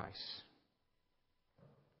price.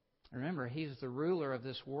 Remember, He's the ruler of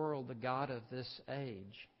this world, the God of this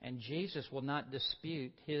age. And Jesus will not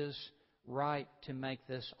dispute His right to make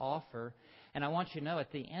this offer. And I want you to know,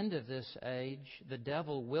 at the end of this age, the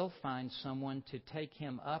devil will find someone to take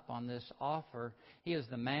him up on this offer. He is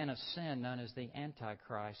the man of sin, known as the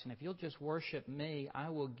Antichrist. And if you'll just worship me, I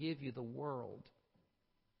will give you the world.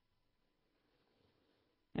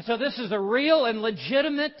 And so this is a real and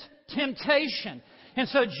legitimate temptation. And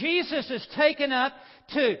so Jesus is taken up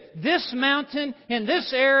to this mountain in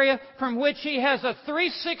this area from which He has a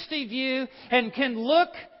 360 view and can look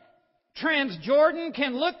Transjordan,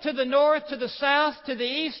 can look to the north, to the south, to the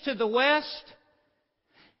east, to the west.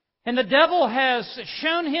 And the devil has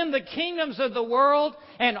shown Him the kingdoms of the world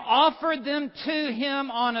and offered them to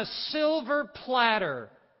Him on a silver platter.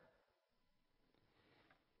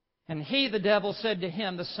 And He, the devil, said to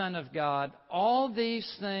Him, the Son of God, all these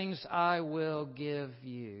things I will give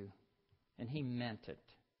you. And He meant it.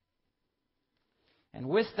 And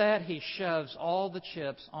with that, He shoves all the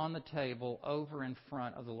chips on the table over in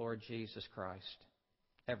front of the Lord Jesus Christ.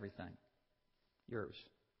 Everything. Yours.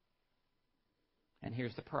 And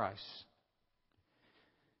here's the price.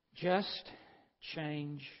 Just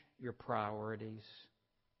change your priorities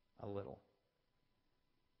a little.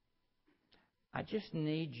 I just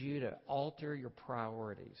need you to alter your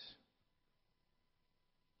priorities.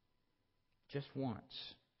 Just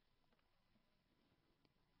once.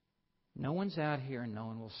 No one's out here and no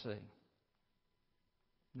one will see.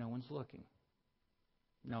 No one's looking.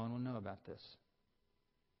 No one will know about this.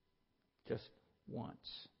 Just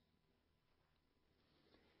once.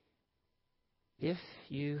 If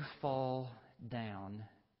you fall down,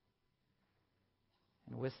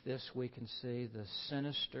 and with this we can see the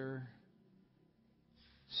sinister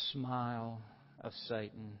smile of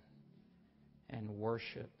Satan, and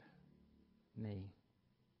worship me.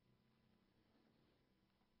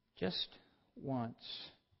 Just once,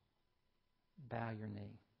 bow your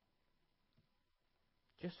knee.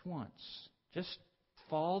 Just once. Just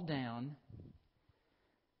fall down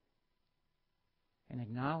and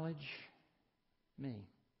acknowledge me.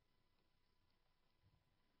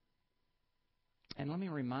 And let me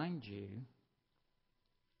remind you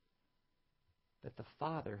that the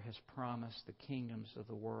Father has promised the kingdoms of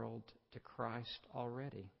the world to Christ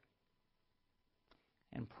already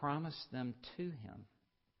and promised them to Him.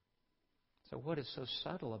 So what is so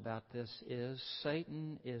subtle about this is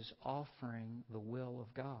Satan is offering the will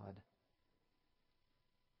of God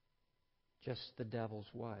just the devil's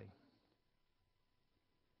way.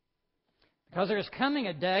 Because there is coming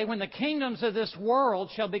a day when the kingdoms of this world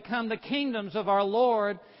shall become the kingdoms of our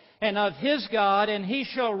Lord and of His God, and He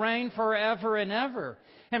shall reign forever and ever.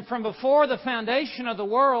 And from before the foundation of the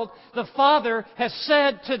world, the Father has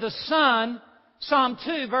said to the Son, Psalm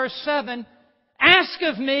 2, verse 7, ask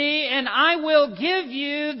of me, and I will give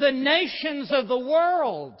you the nations of the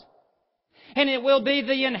world. And it will be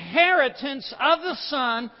the inheritance of the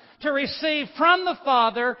Son to receive from the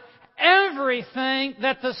Father everything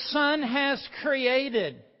that the Son has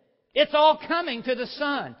created. It's all coming to the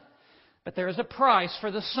Son. But there is a price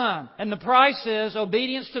for the Son. And the price is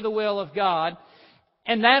obedience to the will of God.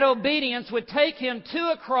 And that obedience would take Him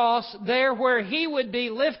to a cross there where He would be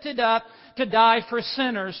lifted up to die for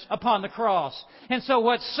sinners upon the cross. And so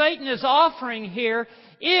what Satan is offering here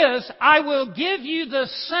is, I will give you the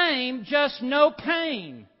same, just no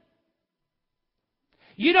pain.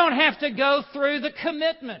 You don't have to go through the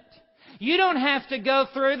commitment. You don't have to go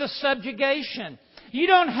through the subjugation. You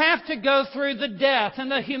don't have to go through the death and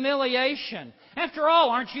the humiliation. After all,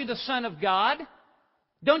 aren't you the Son of God?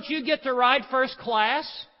 Don't you get to ride first class?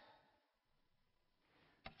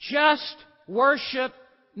 Just worship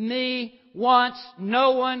me once.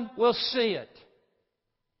 No one will see it.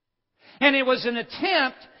 And it was an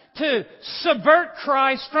attempt to subvert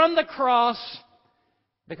Christ from the cross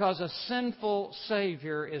because a sinful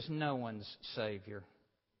Savior is no one's Savior.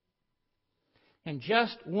 And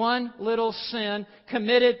just one little sin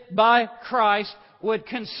committed by Christ would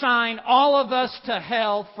consign all of us to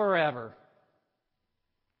hell forever.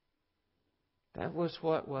 That was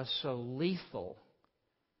what was so lethal.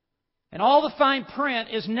 And all the fine print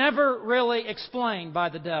is never really explained by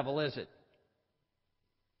the devil, is it?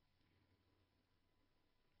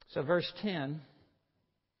 So verse 10,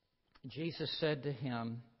 Jesus said to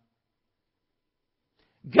him,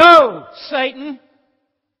 go, Satan!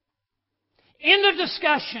 End of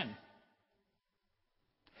discussion.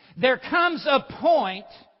 There comes a point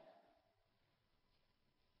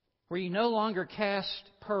where you no longer cast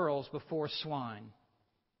pearls before swine.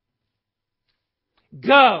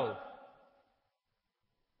 Go!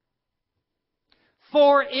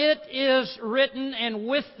 For it is written, and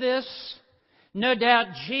with this, no doubt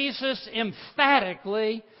Jesus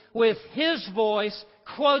emphatically, with His voice,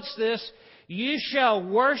 quotes this, "You shall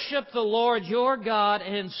worship the Lord your God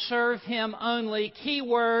and serve Him only." Key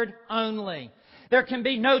word, only. There can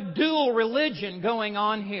be no dual religion going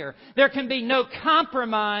on here. There can be no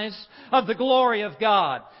compromise of the glory of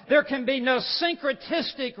God. There can be no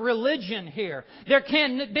syncretistic religion here. There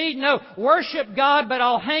can be no worship God, but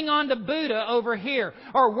I'll hang on to Buddha over here.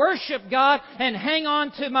 Or worship God and hang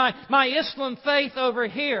on to my Islam faith over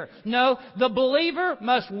here. No, the believer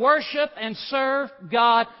must worship and serve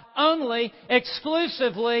God only,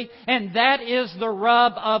 exclusively, and that is the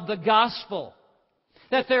rub of the gospel.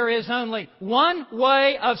 That there is only one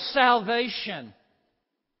way of salvation.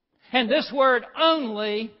 And this word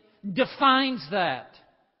only defines that.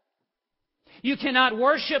 You cannot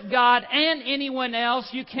worship God and anyone else.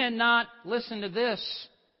 You cannot, listen to this,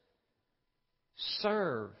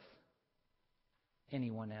 serve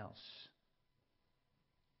anyone else.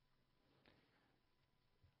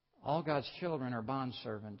 All God's children are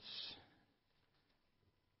bondservants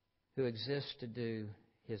who exist to do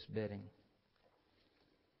His bidding.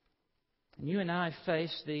 And you and I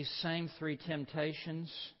face these same three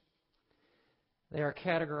temptations. They are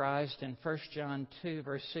categorized in 1 John 2,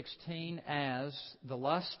 verse 16, as the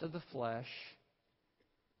lust of the flesh,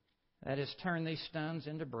 that is, turn these stones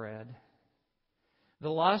into bread. The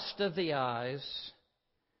lust of the eyes,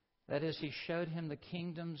 that is, He showed him the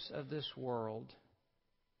kingdoms of this world.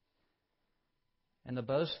 And the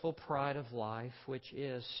boastful pride of life, which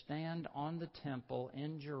is, stand on the temple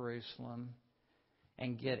in Jerusalem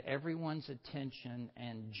and get everyone's attention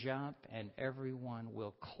and jump, and everyone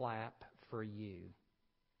will clap for you.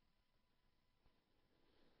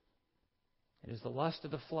 It is the lust of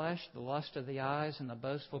the flesh, the lust of the eyes, and the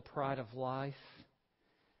boastful pride of life.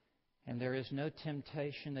 And there is no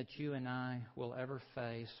temptation that you and I will ever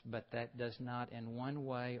face, but that does not in one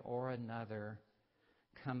way or another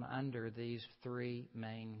come under these three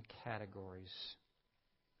main categories.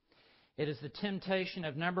 It is the temptation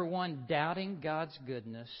of, number one, doubting God's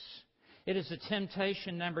goodness. It is the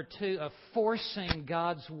temptation, number two, of forcing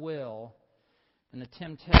God's will. And the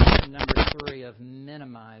temptation, number three, of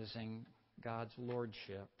minimizing God's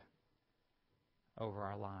lordship over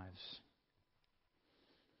our lives.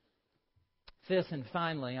 Fifth and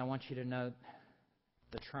finally, I want you to note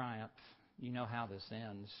the triumph. You know how this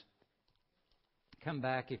ends. Come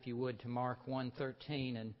back, if you would, to Mark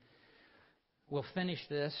 1:13, and we'll finish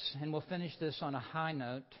this, and we'll finish this on a high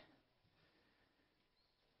note.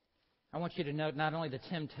 I want you to note not only the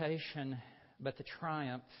temptation, but the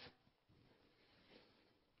triumph.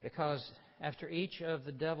 Because after each of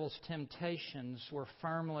the devil's temptations were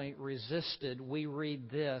firmly resisted, we read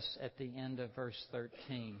this at the end of verse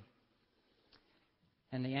 13.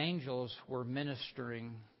 And the angels were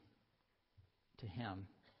ministering to him.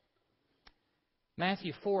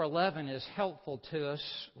 Matthew 4:11 is helpful to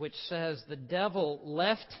us, which says, the devil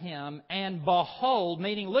left him, and behold,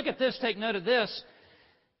 meaning, look at this, take note of this,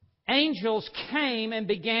 angels came and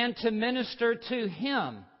began to minister to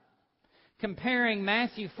him. Comparing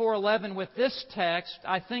Matthew 4:11 with this text,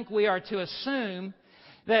 I think we are to assume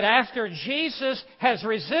that after Jesus has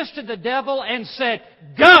resisted the devil and said,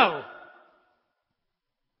 go!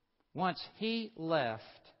 Once He left,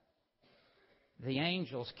 the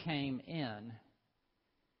angels came in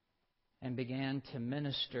and began to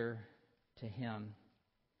minister to him.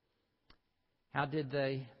 How did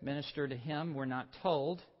they minister to him? We're not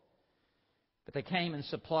told. But they came and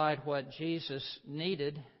supplied what Jesus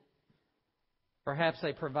needed. Perhaps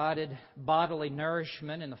they provided bodily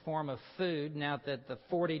nourishment in the form of food now that the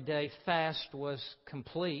 40-day fast was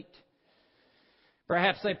complete.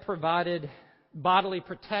 Perhaps they provided bodily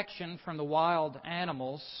protection from the wild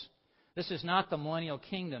animals. This is not the millennial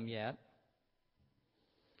kingdom yet.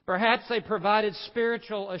 Perhaps they provided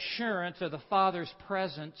spiritual assurance of the Father's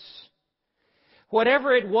presence.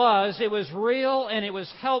 Whatever it was real and it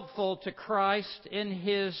was helpful to Christ in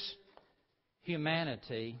His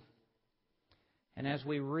humanity. And as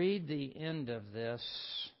we read the end of this,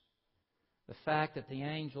 the fact that the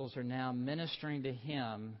angels are now ministering to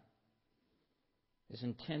Him is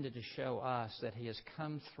intended to show us that He has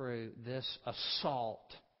come through this assault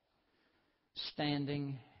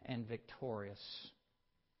standing and victorious.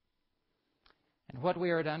 And what we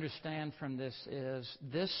are to understand from this is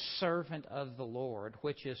this servant of the Lord,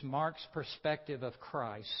 which is Mark's perspective of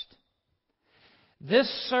Christ, This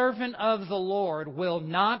servant of the Lord will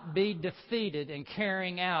not be defeated in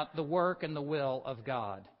carrying out the work and the will of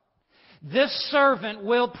God. This servant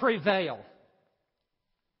will prevail.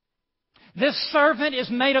 This servant is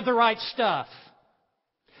made of the right stuff.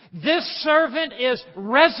 This servant is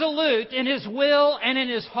resolute in his will and in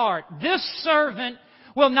his heart. This servant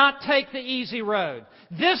will not take the easy road.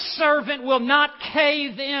 This servant will not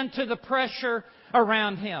cave into the pressure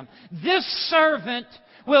around him. This servant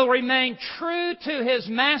will remain true to his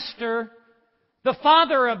master, the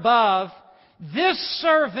Father above. This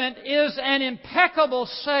servant is an impeccable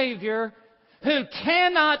Savior who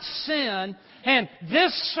cannot sin, and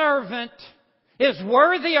this servant is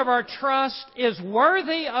worthy of our trust, is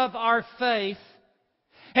worthy of our faith.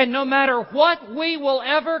 And no matter what we will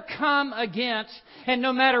ever come against, and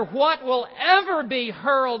no matter what will ever be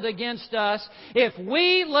hurled against us, if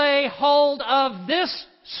we lay hold of this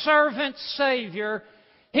servant Savior,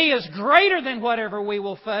 He is greater than whatever we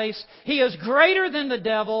will face. He is greater than the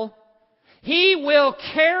devil. He will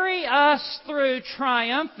carry us through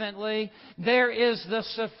triumphantly. There is the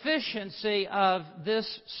sufficiency of this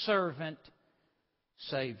servant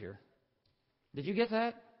Savior. Did you get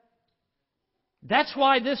that? That's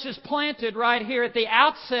why this is planted right here at the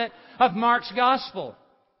outset of Mark's Gospel.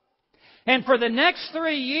 And for the next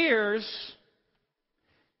 3 years,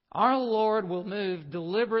 our Lord will move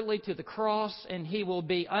deliberately to the cross, and He will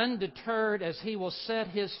be undeterred as He will set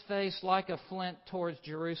His face like a flint towards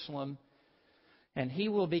Jerusalem. And He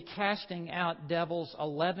will be casting out devils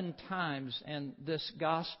 11 times in this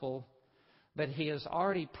Gospel. But He has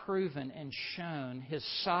already proven and shown His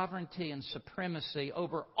sovereignty and supremacy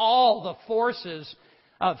over all the forces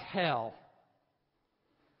of hell.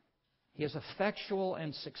 He is effectual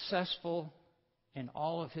and successful in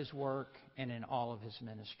all of His work and in all of His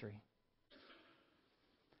ministry.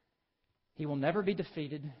 He will never be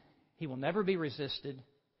defeated. He will never be resisted.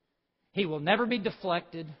 He will never be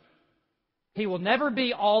deflected. He will never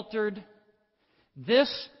be altered.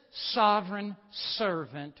 This sovereign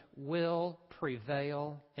servant will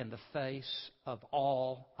prevail in the face of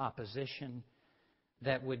all opposition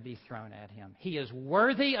that would be thrown at Him. He is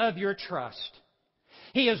worthy of your trust.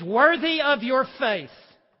 He is worthy of your faith.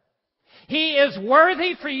 He is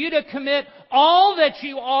worthy for you to commit all that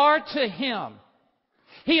you are to Him.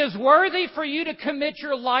 He is worthy for you to commit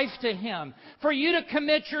your life to Him, for you to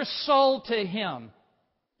commit your soul to Him.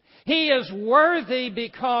 He is worthy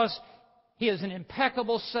because He is an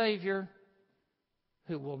impeccable Savior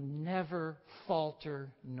who will never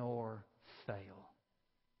falter nor fail.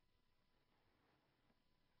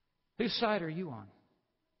 Whose side are you on?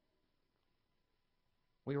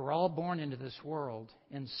 We were all born into this world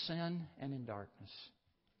in sin and in darkness.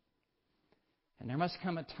 And there must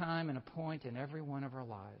come a time and a point in every one of our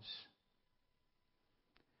lives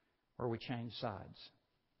where we change sides,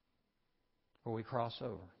 where we cross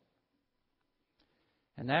over.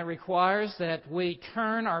 And that requires that we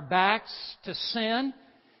turn our backs to sin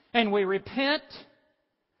and we repent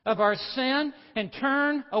of our sin and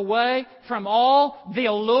turn away from all the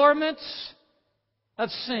allurements of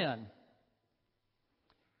sin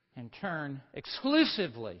and turn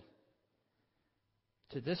exclusively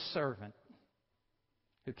to this servant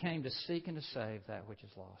who came to seek and to save that which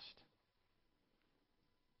is lost,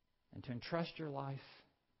 and to entrust your life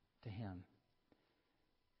to Him.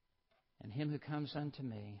 And him who comes unto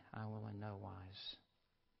me, I will in no wise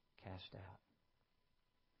cast out.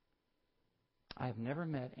 I have never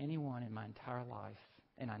met anyone in my entire life,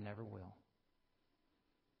 and I never will,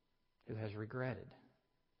 who has regretted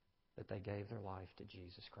that they gave their life to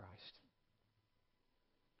Jesus Christ.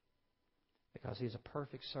 Because He is a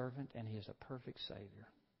perfect servant and He is a perfect Savior.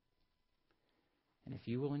 And if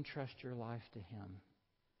you will entrust your life to Him,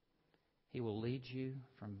 He will lead you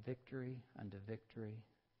from victory unto victory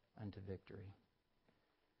unto victory.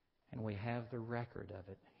 And we have the record of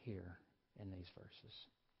it here in these verses.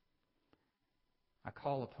 I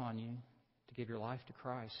call upon you to give your life to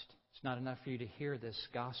Christ. It's not enough for you to hear this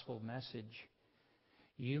gospel message.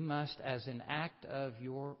 You must, as an act of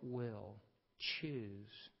your will,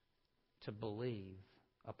 choose to believe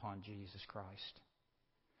upon Jesus Christ.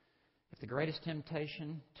 If the greatest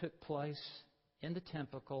temptation took place in the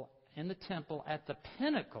temple at the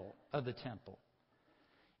pinnacle of the temple,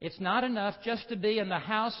 it's not enough just to be in the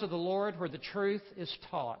house of the Lord where the truth is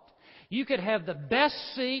taught. You could have the best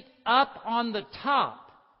seat up on the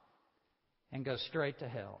top and go straight to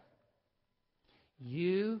hell.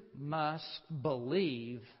 You must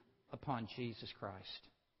believe upon Jesus Christ.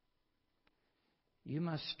 You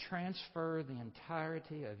must transfer the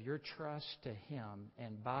entirety of your trust to Him,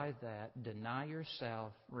 and by that deny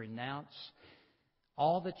yourself, renounce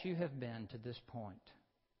all that you have been to this point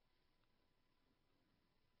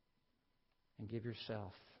and give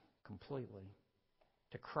yourself completely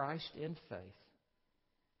to Christ in faith,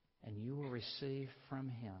 and you will receive from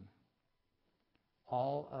Him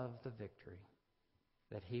all of the victory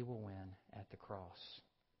that He will win at the cross.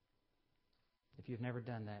 If you've never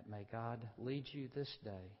done that, may God lead you this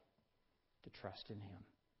day to trust in Him.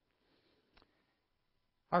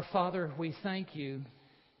 Our Father, we thank You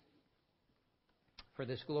for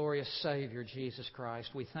this glorious Savior, Jesus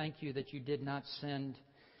Christ. We thank You that You did not send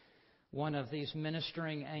one of these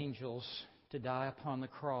ministering angels to die upon the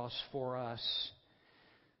cross for us.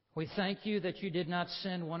 We thank You that You did not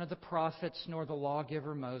send one of the prophets nor the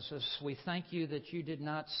lawgiver Moses. We thank You that You did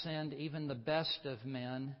not send even the best of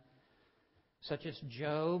men, such as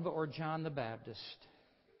Job or John the Baptist,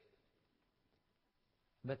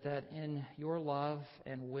 but that in Your love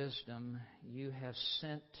and wisdom You have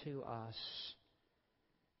sent to us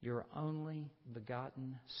Your only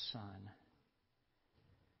begotten Son.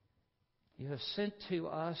 You have sent to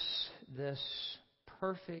us this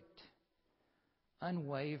perfect,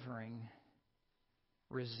 unwavering,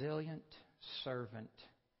 resilient servant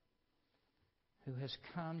who has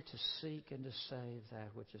come to seek and to save that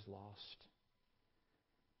which is lost.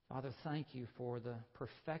 Father, thank You for the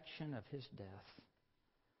perfection of His death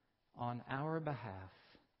on our behalf.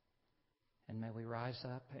 And may we rise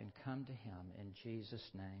up and come to Him in Jesus'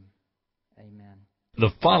 name. Amen.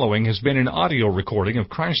 The following has been an audio recording of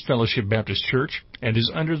Christ Fellowship Baptist Church and is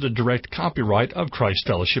under the direct copyright of Christ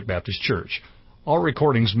Fellowship Baptist Church. All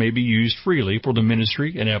recordings may be used freely for the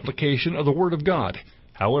ministry and application of the Word of God.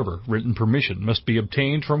 However, written permission must be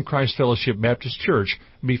obtained from Christ Fellowship Baptist Church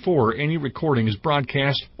before any recording is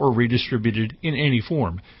broadcast or redistributed in any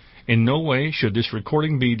form. In no way should this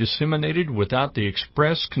recording be disseminated without the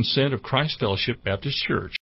express consent of Christ Fellowship Baptist Church.